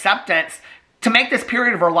kind of acceptance to make this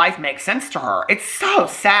period of her life make sense to her. It's so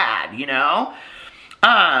sad, you know?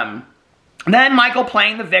 Then Michael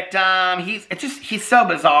playing the victim, he's so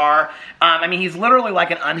bizarre. I mean, he's literally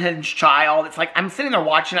like an unhinged child. It's like, I'm sitting there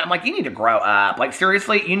watching it, I'm like, you need to grow up. Like,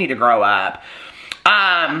 seriously, you need to grow up.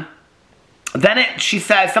 Then she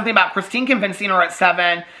says something about Christine convincing her at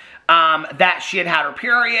 7 that she had had her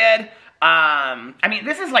period. I mean,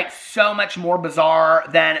 this is like so much more bizarre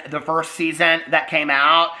than the first season that came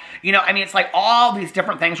out. You know, I mean, it's like all these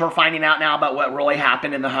different things we're finding out now about what really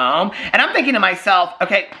happened in the home. And I'm thinking to myself,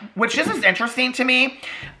 okay, which this is interesting to me,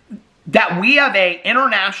 that we have a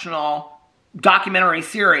international documentary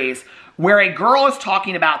series where a girl is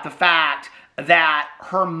talking about the fact that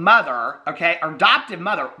her mother, okay, her adoptive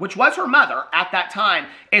mother, which was her mother at that time,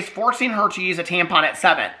 is forcing her to use a tampon at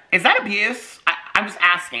 7. Is that abuse? I'm just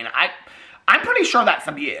asking. I'm pretty sure that's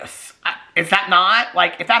abuse. Is that not?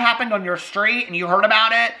 Like, if that happened on your street and you heard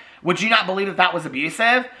about it, would you not believe that that was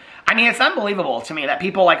abusive? I mean, it's unbelievable to me that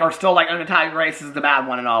people, like, are still like, oh, Natalia Grace is the bad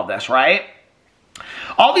one and all of this, right?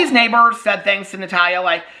 All these neighbors said things to Natalia,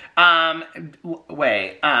 like,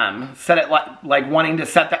 said it like wanting to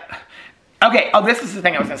set that... Okay, oh, this is the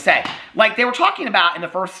thing I was going to say. Like, they were talking about in the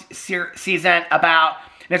first season about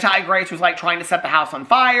Natalia Grace was, like, trying to set the house on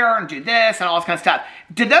fire and do this and all this kind of stuff.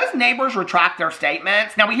 Did those neighbors retract their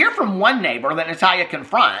statements? Now, we hear from one neighbor that Natalia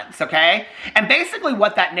confronts, okay? And basically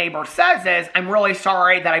what that neighbor says is, I'm really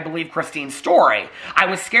sorry that I believe Christine's story. I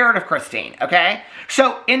was scared of Christine, okay?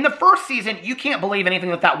 So, in the first season, you can't believe anything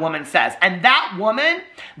that that woman says. And that woman,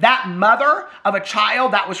 that mother of a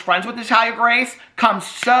child that was friends with Natalia Grace, comes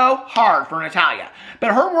so hard for Natalia.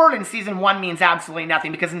 But her word in season 1 means absolutely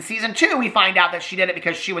nothing, because in season 2, we find out that she did it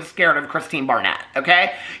because she was scared of Christine Barnett,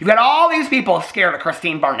 okay? You've got all these people scared of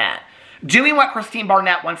Christine Barnett, doing what Christine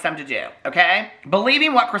Barnett wants them to do, okay?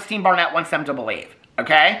 Believing what Christine Barnett wants them to believe,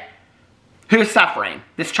 okay? Who's suffering?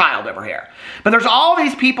 This child over here. But there's all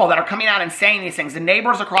these people that are coming out and saying these things. The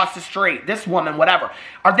neighbors across the street, this woman, whatever.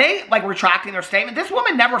 Are they, like, retracting their statement? This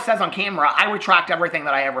woman never says on camera, I retract everything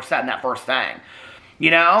that I ever said in that first thing.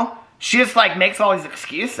 You know? She just, like, makes all these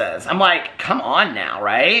excuses. I'm like, come on now,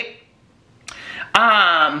 right?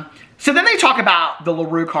 So then they talk about the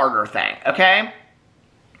LaRue Carter thing, okay?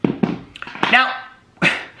 Now,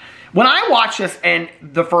 when I watched this in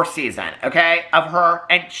the first season, okay, of her,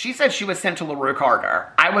 and she said she was sent to LaRue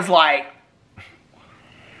Carter, I was like,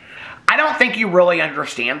 I don't think you really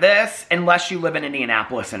understand this unless you live in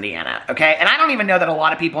Indianapolis, Indiana, okay? And I don't even know that a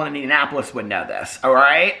lot of people in Indianapolis would know this, all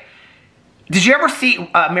right? Did you ever see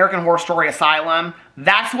American Horror Story Asylum?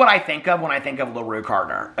 That's what I think of when I think of LaRue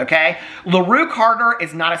Carter, okay? LaRue Carter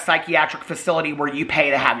is not a psychiatric facility where you pay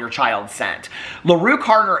to have your child sent. LaRue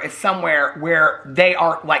Carter is somewhere where they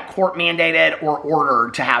are, like, court mandated or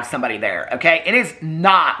ordered to have somebody there, okay? It is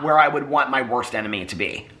not where I would want my worst enemy to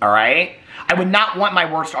be, all right? I would not want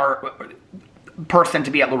my worst person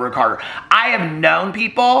to be at LaRue Carter. I have known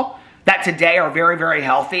people that today are very, very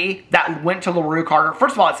healthy that went to LaRue Carter.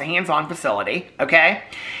 First of all, it's a hands-on facility, okay?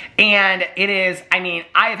 And it is, I mean,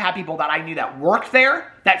 I have had people that I knew that worked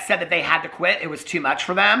there that said that they had to quit. It was too much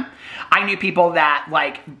for them. I knew people that,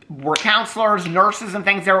 like, were counselors, nurses, and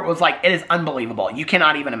things there. It was like, it is unbelievable. You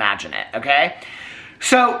cannot even imagine it, okay?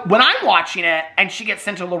 So when I'm watching it and she gets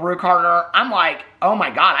sent to LaRue Carter, I'm like, oh my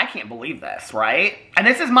God, I can't believe this, right? And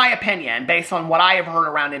this is my opinion based on what I have heard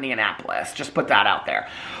around Indianapolis. Just put that out there.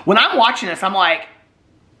 When I'm watching this, I'm like,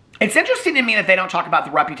 it's interesting to me that they don't talk about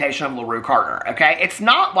the reputation of LaRue Carter, okay? It's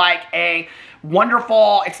not like a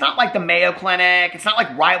wonderful, it's not like the Mayo Clinic, it's not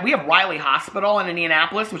like, we have Riley Hospital in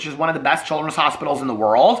Indianapolis, which is one of the best children's hospitals in the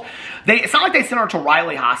world. It's not like they sent her to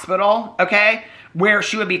Riley Hospital, okay, where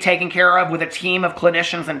she would be taken care of with a team of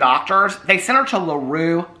clinicians and doctors. They sent her to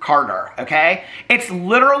LaRue Carter, okay? It's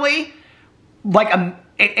literally like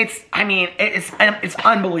it's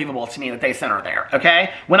unbelievable to me that they sent her there,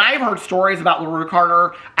 okay? When I've heard stories about LaRue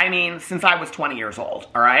Carter, I mean, since I was 20 years old,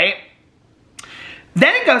 all right?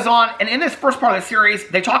 Then it goes on, and in this first part of the series,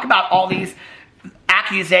 they talk about all these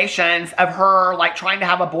accusations of her, like, trying to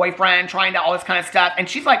have a boyfriend, trying to all this kind of stuff. And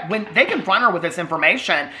she's like, when they confront her with this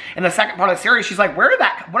information in the second part of the series, she's like, what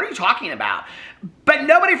are you talking about? But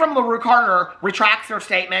nobody from LaRue Carter retracts their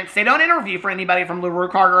statements. They don't interview for anybody from LaRue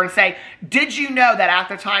Carter and say, did you know that at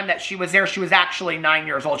the time that she was there, she was actually 9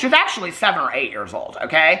 years old? She was actually 7 or 8 years old,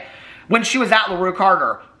 okay? When she was at LaRue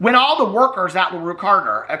Carter. When all the workers at LaRue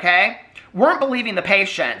Carter, okay, weren't believing the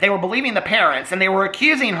patient. They were believing the parents, and they were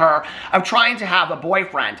accusing her of trying to have a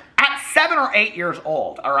boyfriend at 7 or 8 years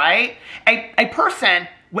old, all right? A person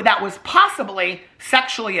that was possibly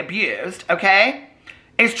sexually abused, okay,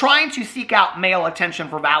 is trying to seek out male attention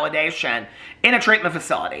for validation in a treatment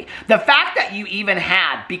facility. The fact that you even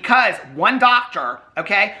had, because one doctor,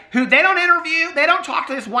 okay, who they don't interview, they don't talk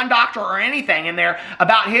to this one doctor or anything in there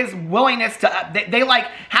about his willingness to, they like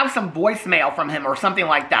have some voicemail from him or something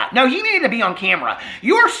like that. No, he needed to be on camera.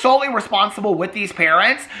 You are solely responsible with these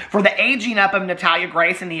parents for the aging up of Natalia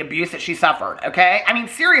Grace and the abuse that she suffered, okay? I mean,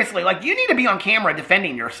 seriously, like, you need to be on camera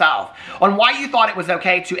defending yourself on why you thought it was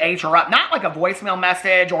okay to age her up. Not like a voicemail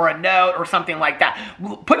message or a note or something like that.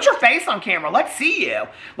 Put your face on camera. Let's see you.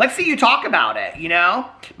 Let's see you talk about it, you know?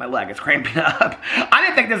 My leg is cramping up. I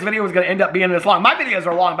didn't think this video was going to end up being this long. My videos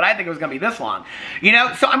are long, but I didn't think it was going to be this long. You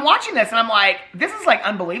know? So I'm watching this and I'm like, this is like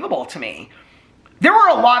unbelievable to me. There were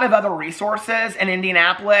a lot of other resources in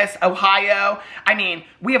Indianapolis, Ohio. I mean,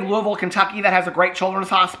 we have Louisville, Kentucky that has a great children's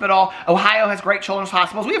hospital. Ohio has great children's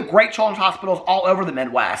hospitals. We have great children's hospitals all over the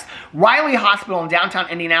Midwest. Riley Hospital in downtown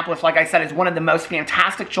Indianapolis, like I said, is one of the most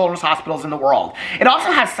fantastic children's hospitals in the world. It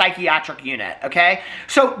also has psychiatric unit, okay?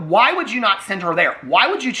 So why would you not send her there? Why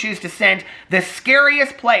would you choose to send the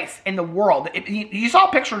scariest place in the world? You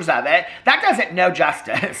saw pictures of it. That does it no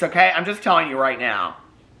justice, okay? I'm just telling you right now.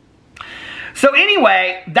 So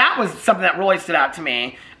anyway, that was something that really stood out to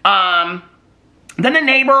me. Then the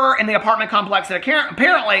neighbor in the apartment complex that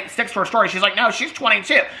apparently sticks to her story. She's like, no, she's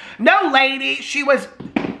 22. No, lady,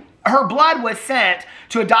 her blood was sent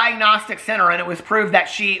to a diagnostic center and it was proved that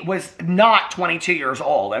she was not 22 years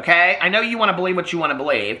old, okay? I know you want to believe what you want to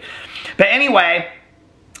believe. But anyway,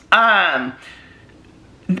 but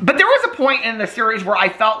there was a point in the series where I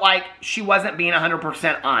felt like she wasn't being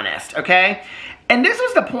 100% honest, okay? And this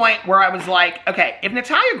was the point where I was like, okay, if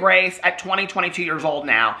Natalia Grace at 22 years old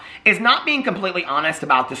now is not being completely honest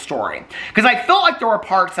about the story, because I felt like there were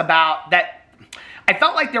parts about that, I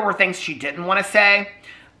felt like there were things she didn't want to say,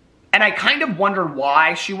 and I kind of wondered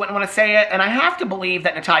why she wouldn't want to say it, and I have to believe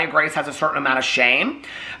that Natalia Grace has a certain amount of shame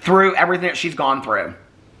through everything that she's gone through.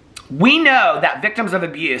 We know that victims of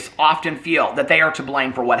abuse often feel that they are to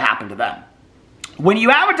blame for what happened to them. When you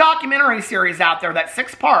have a documentary series out there that's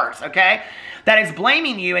 6 parts, okay, that is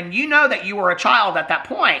blaming you, and you know that you were a child at that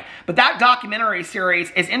point, but that documentary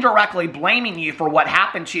series is indirectly blaming you for what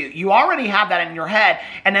happened to you. You already have that in your head,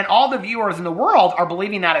 and then all the viewers in the world are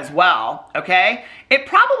believing that as well, okay? It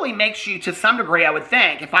probably makes you, to some degree, I would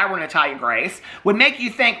think, if I were Natalia Grace, would make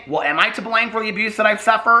you think, well, am I to blame for the abuse that I've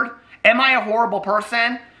suffered? Am I a horrible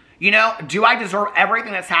person? You know, do I deserve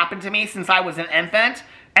everything that's happened to me since I was an infant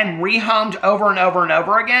and rehomed over and over and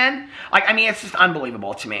over again? Like, I mean, it's just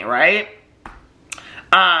unbelievable to me, right?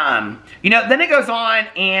 You know, then it goes on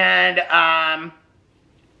and,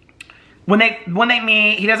 when they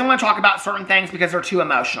meet, he doesn't want to talk about certain things because they're too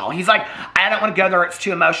emotional. He's like, I don't want to go there, it's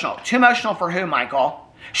too emotional. Too emotional for who, Michael?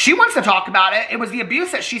 She wants to talk about it. It was the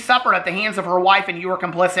abuse that she suffered at the hands of her wife and you were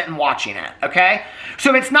complicit in watching it, okay?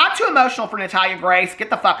 So if it's not too emotional for Natalia Grace, get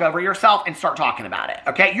the fuck over yourself and start talking about it,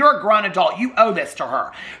 okay? You're a grown adult. You owe this to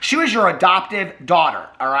her. She was your adoptive daughter,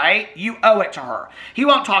 all right? You owe it to her. He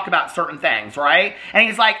won't talk about certain things, right? And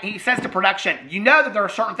he's like, he says to production, you know that there are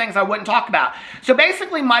certain things I wouldn't talk about. So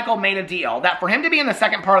basically, Michael made a deal that for him to be in the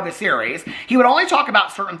second part of the series, he would only talk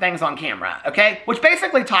about certain things on camera, okay? Which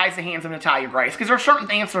basically ties the hands of Natalia Grace because there are certain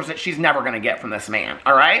answers that she's never going to get from this man,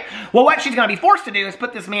 all right? Well, what she's going to be forced to do is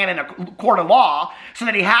put this man in a court of law so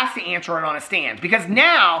that he has to answer it on a stand because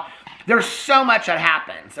now there's so much that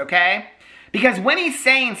happens, okay? Because when he's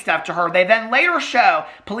saying stuff to her, they then later show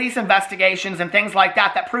police investigations and things like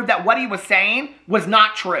that that prove that what he was saying was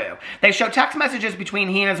not true. They show text messages between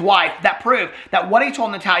he and his wife that prove that what he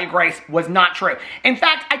told Natalia Grace was not true. In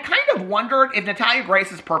fact, I kind of wondered if Natalia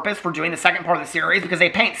Grace's purpose for doing the second part of the series, because they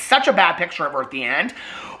paint such a bad picture of her at the end,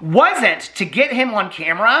 wasn't to get him on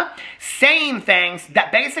camera saying things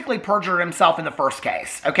that basically perjured himself in the first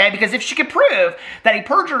case, okay? Because if she could prove that he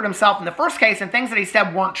perjured himself in the first case and things that he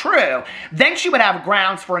said weren't true, then she would have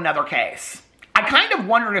grounds for another case. I kind of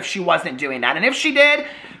wondered if she wasn't doing that. And if she did,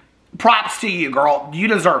 props to you, girl. You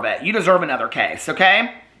deserve it. You deserve another case,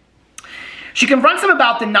 okay? She confronts him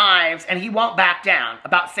about the knives, and he won't back down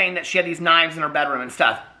about saying that she had these knives in her bedroom and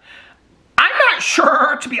stuff. I'm not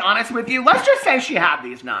sure, to be honest with you. Let's just say she had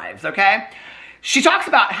these knives, okay? She talks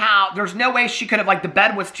about how there's no way she could have, like, the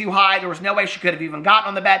bed was too high. There was no way she could have even gotten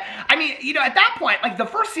on the bed. I mean, you know, at that point, like, the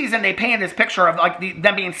first season, they painted this picture of, like,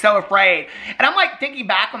 them being so afraid. And I'm, like, thinking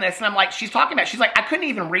back on this, and I'm, like, she's talking about, she's like, I couldn't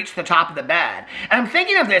even reach the top of the bed. And I'm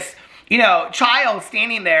thinking of this, you know, child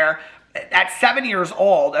standing there at 7 years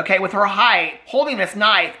old, okay, with her height, holding this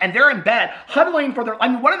knife, and they're in bed, huddling for their, I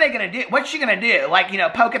mean, what are they going to do? What's she going to do? Like, you know,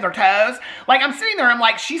 poke at their toes? Like, I'm sitting there, I'm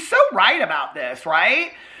like, she's so right about this,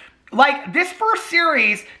 right? Like, this first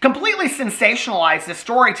series completely sensationalized this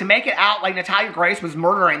story to make it out like Natalia Grace was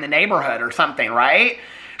murdering the neighborhood or something, right?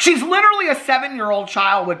 She's literally a 7-year-old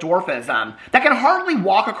child with dwarfism that can hardly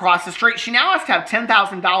walk across the street. She now has to have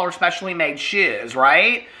 $10,000 specially made shoes,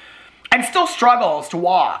 right? And still struggles to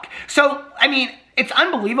walk. So, I mean, it's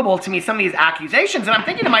unbelievable to me, some of these accusations. And I'm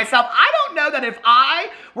thinking to myself, I don't know that if I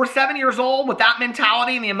were 7 years old with that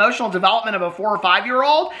mentality and the emotional development of a 4 or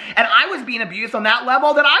 5-year-old, and I was being abused on that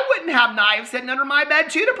level, that I wouldn't have knives sitting under my bed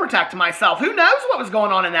too to protect myself. Who knows what was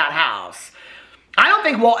going on in that house? I don't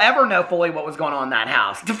think we'll ever know fully what was going on in that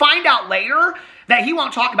house. To find out later that he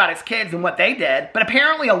won't talk about his kids and what they did, but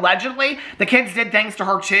apparently, allegedly, the kids did things to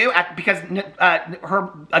her too because her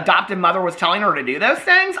adoptive mother was telling her to do those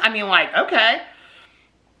things. I mean, like, okay.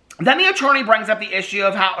 Then the attorney brings up the issue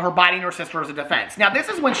of how her biting her sister as a defense. Now, this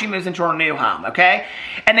is when she moves into her new home, okay?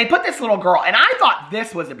 And they put this little girl, and I thought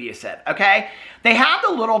this was abusive, okay? They have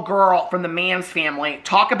the little girl from the man's family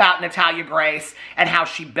talk about Natalia Grace and how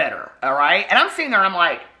she bit her, all right? And I'm sitting there, and I'm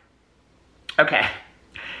like, okay.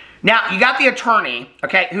 Now, you got the attorney,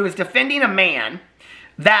 okay, who is defending a man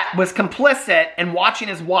that was complicit in watching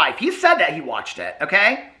his wife. He said that he watched it,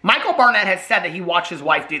 okay? Michael Barnett has said that he watched his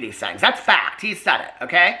wife do these things. That's fact. He said it,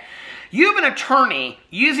 okay? You have an attorney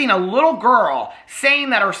using a little girl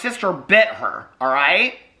saying that her sister bit her, all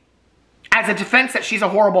right? As a defense that she's a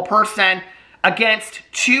horrible person against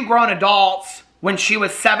 2 grown adults when she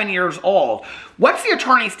was 7 years old. What's the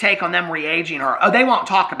attorney's take on them re-aging her? Oh, they won't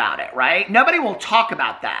talk about it, right? Nobody will talk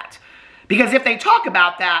about that. Because if they talk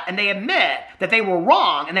about that and they admit that they were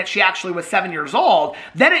wrong and that she actually was 7 years old,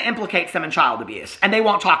 then it implicates them in child abuse. And they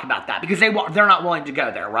won't talk about that because they're not willing to go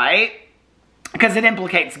there, right? Because it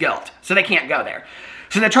implicates guilt. So they can't go there.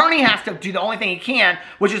 So the attorney has to do the only thing he can,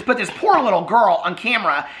 which is put this poor little girl on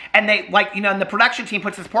camera. And they, like, you know, and the production team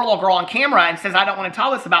puts this poor little girl on camera and says, I don't want to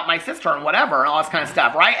tell this about my sister and whatever and all this kind of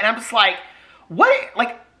stuff, right? And I'm just like,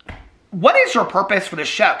 what is your purpose for this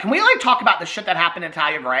show? Can we like talk about the shit that happened to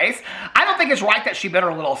Natalia Grace? I don't think it's right that she bit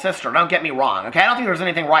her little sister. Don't get me wrong, okay? I don't think there's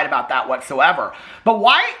anything right about that whatsoever. But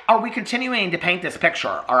why are we continuing to paint this picture,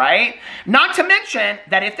 all right? Not to mention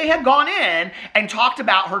that if they had gone in and talked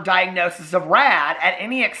about her diagnosis of RAD at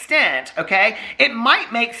any extent, okay, it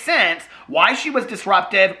might make sense why she was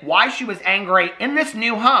disruptive, why she was angry in this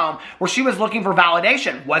new home where she was looking for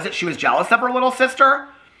validation. Was it she was jealous of her little sister?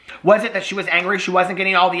 Was it that she was angry she wasn't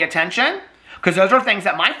getting all the attention? Because those are things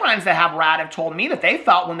that my friends that have RAD have told me that they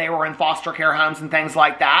felt when they were in foster care homes and things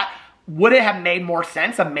like that. Would it have made more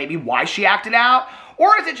sense of maybe why she acted out?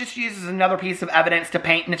 Or is it just used as another piece of evidence to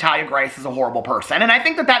paint Natalia Grace as a horrible person? And I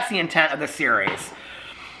think that that's the intent of the series.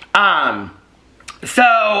 What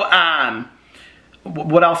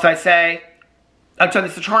else did I say? So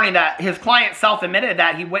this attorney, that his client self-admitted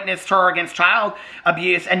that he witnessed her against child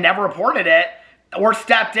abuse and never reported it or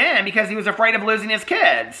stepped in because he was afraid of losing his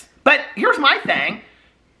kids. But here's my thing.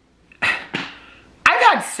 I've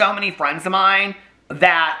had so many friends of mine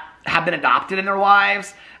that have been adopted in their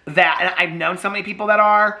lives, that, and I've known so many people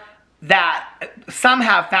that some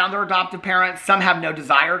have found their adoptive parents, some have no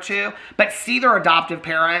desire to, but see their adoptive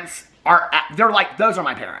parents they're like, those are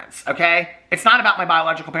my parents, okay? It's not about my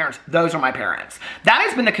biological parents. Those are my parents. That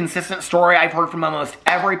has been the consistent story I've heard from almost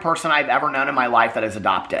every person I've ever known in my life that is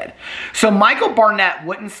adopted. So Michael Barnett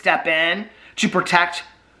wouldn't step in to protect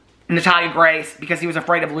Natalia Grace because he was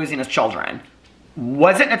afraid of losing his children.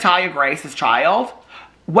 Was it Natalia Grace's child?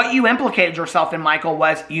 What you implicated yourself in, Michael,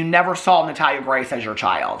 was you never saw Natalia Grace as your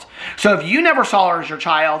child. So if you never saw her as your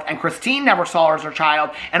child, and Christine never saw her as her child,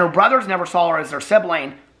 and her brothers never saw her as their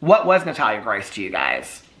sibling, what was Natalia Grace to you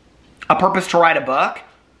guys? A purpose to write a book?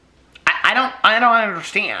 I don't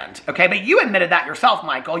understand, okay? But you admitted that yourself,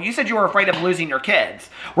 Michael. You said you were afraid of losing your kids.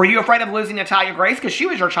 Were you afraid of losing Natalia Grace? Because she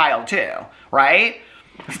was your child too, right?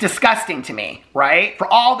 It's disgusting to me, right? For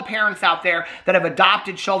all the parents out there that have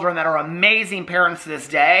adopted children that are amazing parents to this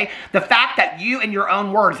day, the fact that you, in your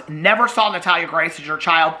own words, never saw Natalia Grace as your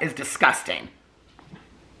child is disgusting.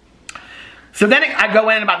 So then I go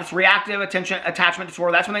in about this reactive attachment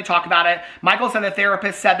disorder. That's when they talk about it. Michael said the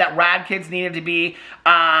therapist said that RAD kids needed to be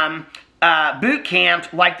boot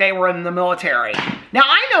camped like they were in the military. Now,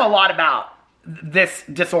 I know a lot about this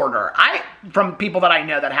disorder from people that I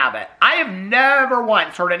know that have it. I have never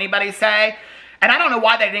once heard anybody say, and I don't know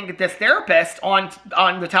why they didn't get this therapist on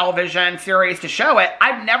the television series to show it.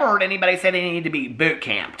 I've never heard anybody say they need to be boot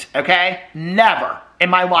camped, okay? Never in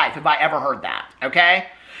my life have I ever heard that, okay?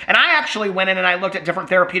 And I actually went in and I looked at different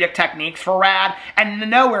therapeutic techniques for RAD, and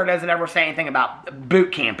nowhere does it ever say anything about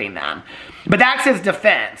boot camping them. But that's his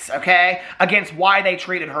defense, okay, against why they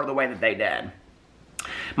treated her the way that they did.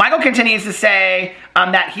 Michael continues to say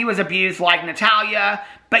that he was abused like Natalia,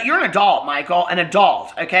 but you're an adult, Michael, an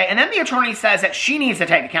adult, okay? And then the attorney says that she needs to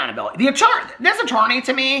take accountability. This attorney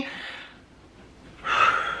to me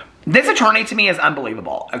is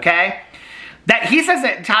unbelievable, okay? That he says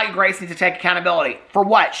that Natalia Grace needs to take accountability. For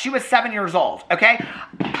what? She was 7 years old, okay?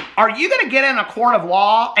 Are you going to get in a court of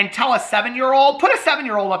law and tell a 7-year-old, put a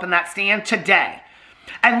 7-year-old up in that stand today,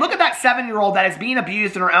 and look at that 7-year-old that is being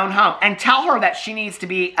abused in her own home and tell her that she needs to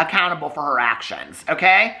be accountable for her actions,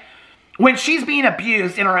 okay? When she's being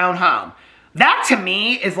abused in her own home. That to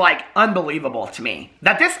me is like unbelievable to me.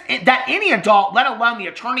 That any adult, let alone the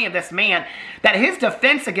attorney of this man, that his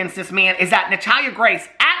defense against this man is that Natalia Grace,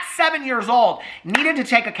 at 7 years old, needed to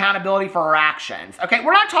take accountability for her actions. Okay,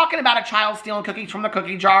 we're not talking about a child stealing cookies from the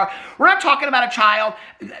cookie jar. We're not talking about a child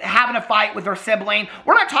having a fight with their sibling.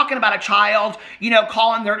 We're not talking about a child,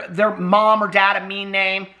 calling their mom or dad a mean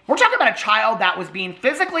name. We're talking about a child that was being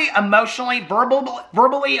physically, emotionally,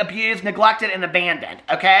 verbally abused, neglected, and abandoned.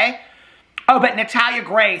 Okay? Oh, but Natalia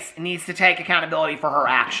Grace needs to take accountability for her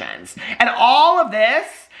actions. And all of this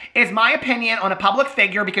is my opinion on a public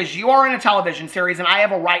figure because you are in a television series and I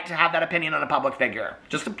have a right to have that opinion on a public figure.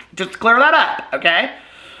 Just to clear that up, okay?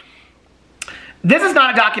 This is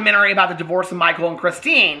not a documentary about the divorce of Michael and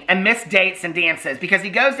Christine and missed dates and dances, because he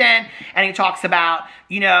goes in and he talks about,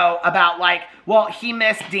 well, he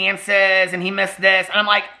missed dances and he missed this. And I'm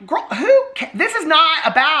like, girl, this is not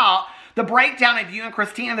about the breakdown of you and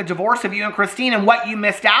Christine and the divorce of you and Christine and what you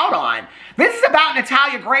missed out on. This is about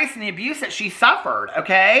Natalia Grace and the abuse that she suffered,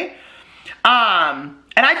 okay? And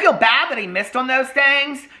I feel bad that he missed on those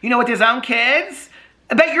things, with his own kids.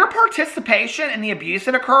 But your participation in the abuse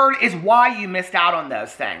that occurred is why you missed out on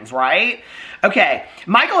those things, right? Okay,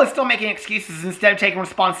 Michael is still making excuses instead of taking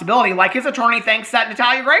responsibility, like his attorney thinks that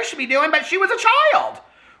Natalia Grace should be doing, but she was a child,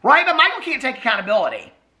 right? But Michael can't take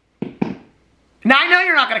accountability. Now, I know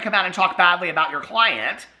you're not going to come out and talk badly about your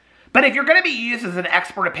client, but if you're going to be used as an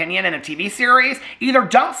expert opinion in a TV series, either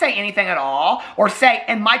don't say anything at all, or say,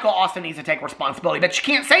 and Michael also needs to take responsibility. But you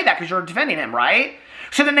can't say that because you're defending him, right?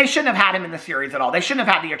 So then they shouldn't have had him in the series at all. They shouldn't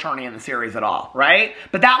have had the attorney in the series at all, right?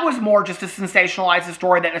 But that was more just to sensationalize the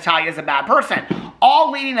story that Natalia is a bad person, all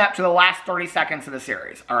leading up to the last 30 seconds of the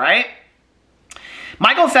series, all right?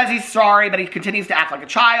 Michael says he's sorry, but he continues to act like a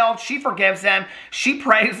child. She forgives him. She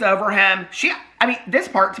prays over him. This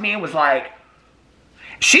part to me was like,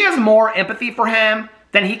 she has more empathy for him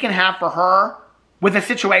than he can have for her with the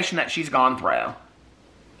situation that she's gone through.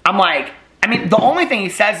 I'm like, the only thing he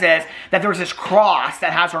says is that there's this cross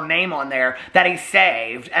that has her name on there that he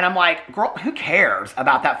saved. And I'm like, girl, who cares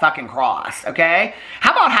about that fucking cross, okay?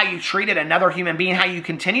 How about how you treated another human being, how you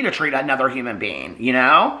continue to treat another human being,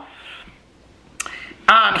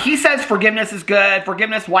 He says forgiveness is good.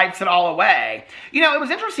 Forgiveness wipes it all away. It was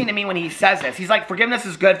interesting to me when he says this. He's like, forgiveness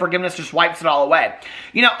is good. Forgiveness just wipes it all away.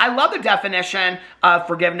 I love the definition of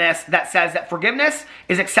forgiveness that says that forgiveness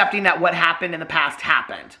is accepting that what happened in the past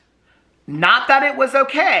happened. Not that it was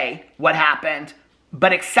okay what happened,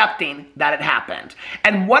 but accepting that it happened.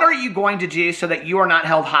 And what are you going to do so that you are not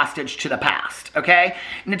held hostage to the past, okay?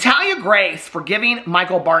 Natalia Grace forgiving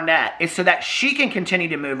Michael Barnett is so that she can continue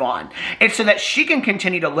to move on. It's so that she can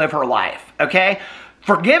continue to live her life, okay?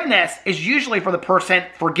 Forgiveness is usually for the person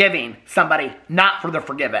forgiving somebody, not for the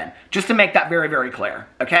forgiven. Just to make that very, very clear,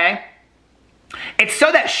 okay? It's so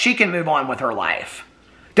that she can move on with her life.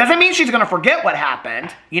 Doesn't mean she's going to forget what happened.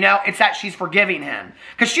 It's that she's forgiving him.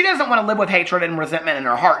 Because she doesn't want to live with hatred and resentment in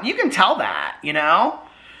her heart. You can tell that,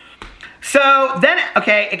 So then,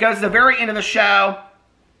 okay, it goes to the very end of the show.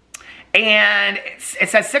 And it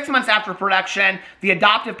says 6 months after production, the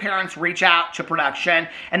adoptive parents reach out to production.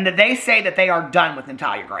 And that they say that they are done with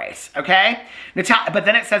Natalia Grace, okay? But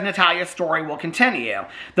then it says Natalia's story will continue.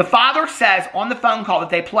 The father says on the phone call that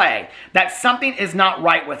they play that something is not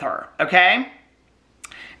right with her, okay?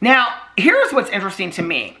 Now, here's what's interesting to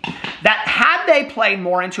me. That had they played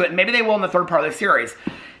more into it, and maybe they will in the third part of the series,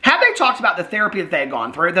 had they talked about the therapy that they had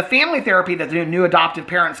gone through, the family therapy that the new adoptive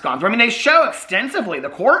parents gone through. They show extensively the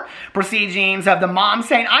court proceedings of the mom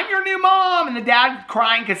saying, I'm your new mom, and the dad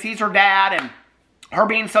crying because he's her dad, and her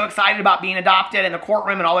being so excited about being adopted in the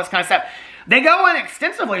courtroom and all this kind of stuff. They go and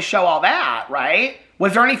extensively show all that, right?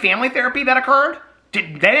 Was there any family therapy that occurred? They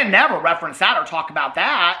didn't never reference that or talk about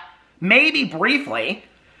that. Maybe briefly.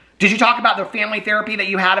 Did you talk about the family therapy that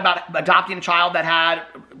you had about adopting a child that had,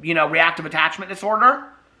 reactive attachment disorder?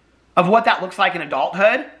 Of what that looks like in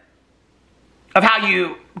adulthood? Of how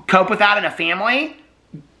you cope with that in a family?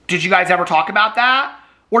 Did you guys ever talk about that?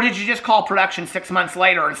 Or did you just call production 6 months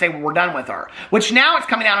later and say, well, we're done with her? Which now it's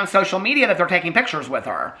coming out on social media that they're taking pictures with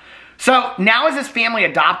her. So now is this family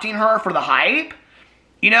adopting her for the hype?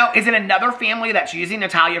 Is it another family that's using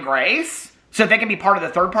Natalia Grace so that they can be part of the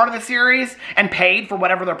third part of the series and paid for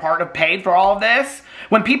whatever they're part of, paid for all of this?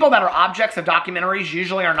 When people that are objects of documentaries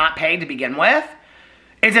usually are not paid to begin with?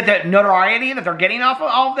 Is it the notoriety that they're getting off of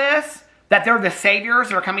all of this? That they're the saviors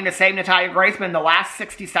that are coming to save Natalia Grace, but in the last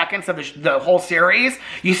 60 seconds of the whole series,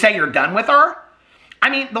 you say you're done with her?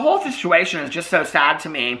 The whole situation is just so sad to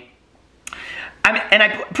me. And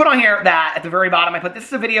I put on here that at the very bottom, I put, this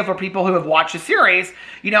is a video for people who have watched the series.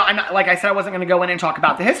 You know, I'm not, like I said, I wasn't going to go in and talk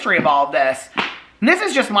about the history of all of this. And this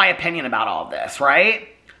is just my opinion about all of this, right?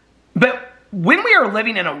 But when we are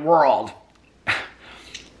living in a world,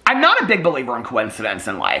 I'm not a big believer in coincidence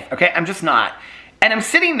in life, okay? I'm just not. And I'm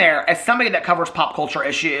sitting there as somebody that covers pop culture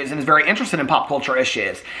issues and is very interested in pop culture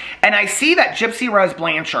issues. And I see that Gypsy Rose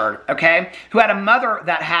Blanchard, okay, who had a mother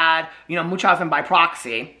that had, you know, Munchausen by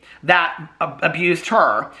proxy, that abused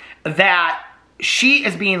her, that she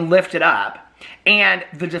is being lifted up. And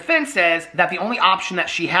the defense is that the only option that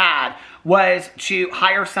she had was to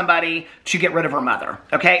hire somebody to get rid of her mother,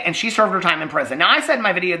 okay? And she served her time in prison. Now, I said in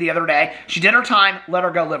my video the other day, she did her time, let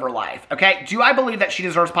her go live her life, okay? Do I believe that she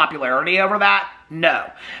deserves popularity over that?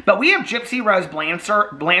 No. But we have Gypsy Rose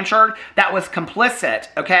Blanchard that was complicit,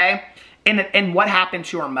 okay, in what happened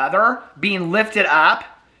to her mother, being lifted up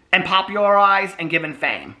and popularized and given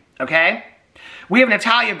fame, okay? We have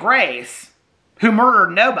Natalia Grace, who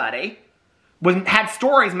murdered nobody, had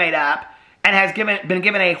stories made up, and has been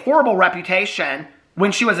given a horrible reputation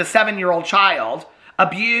when she was a 7-year-old child,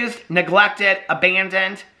 abused, neglected,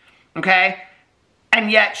 abandoned, okay?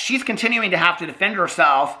 And yet she's continuing to have to defend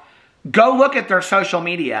herself. Go look at their social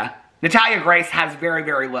media. Natalia Grace has very,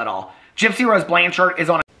 very little. Gypsy Rose Blanchard is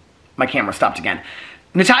on... My camera stopped again.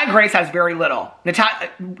 Natalia Grace has very little.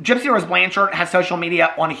 Gypsy Rose Blanchard has social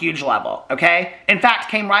media on a huge level, okay? In fact,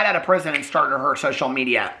 came right out of prison and started her social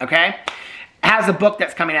media, okay? Has a book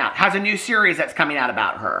that's coming out, has a new series that's coming out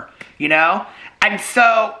about her, you know? And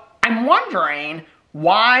so I'm wondering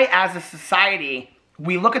why, as a society,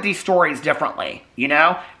 we look at these stories differently, you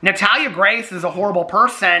know? Natalia Grace is a horrible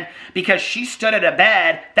person because she stood at a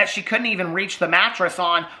bed that she couldn't even reach the mattress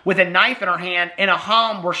on with a knife in her hand in a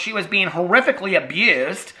home where she was being horrifically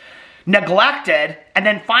abused, neglected, and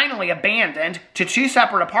then finally abandoned to 2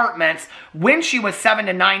 separate apartments when she was 7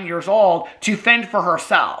 to 9 years old to fend for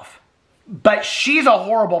herself. But she's a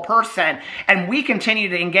horrible person, and we continue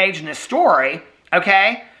to engage in this story,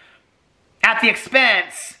 okay, at the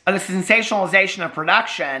expense of the sensationalization of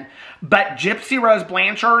production, but Gypsy Rose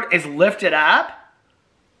Blanchard is lifted up.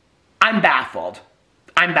 I'm baffled.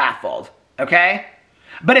 I'm baffled, okay?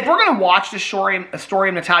 But if we're going to watch the story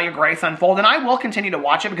of Natalia Grace unfold, and I will continue to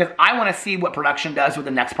watch it because I want to see what production does with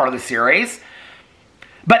the next part of the series.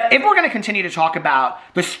 But if we're going to continue to talk about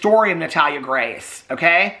the story of Natalia Grace,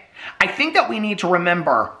 okay, I think that we need to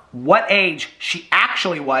remember what age she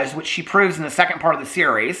actually was, which she proves in the second part of the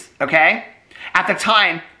series, okay, at the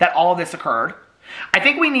time that all of this occurred. I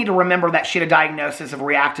think we need to remember that she had a diagnosis of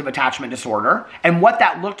reactive attachment disorder and what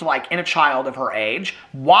that looked like in a child of her age,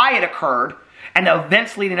 why it occurred, and the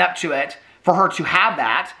events leading up to it for her to have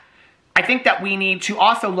that. I think that we need to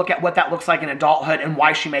also look at what that looks like in adulthood and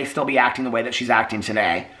why she may still be acting the way that she's acting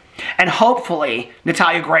today. And hopefully,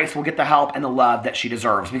 Natalia Grace will get the help and the love that she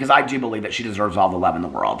deserves, because I do believe that she deserves all the love in the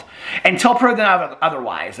world. Until proven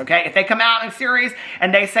otherwise, okay? If they come out in a series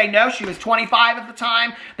and they say, no, she was 25 at the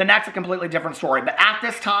time, then that's a completely different story. But at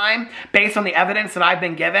this time, based on the evidence that I've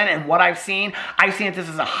been given and what I've seen that this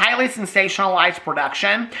is a highly sensationalized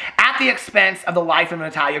production at the expense of the life of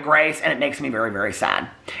Natalia Grace, and it makes me very, very sad.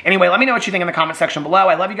 Anyway, let me know what you think in the comment section below.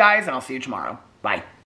 I love you guys, and I'll see you tomorrow. Bye.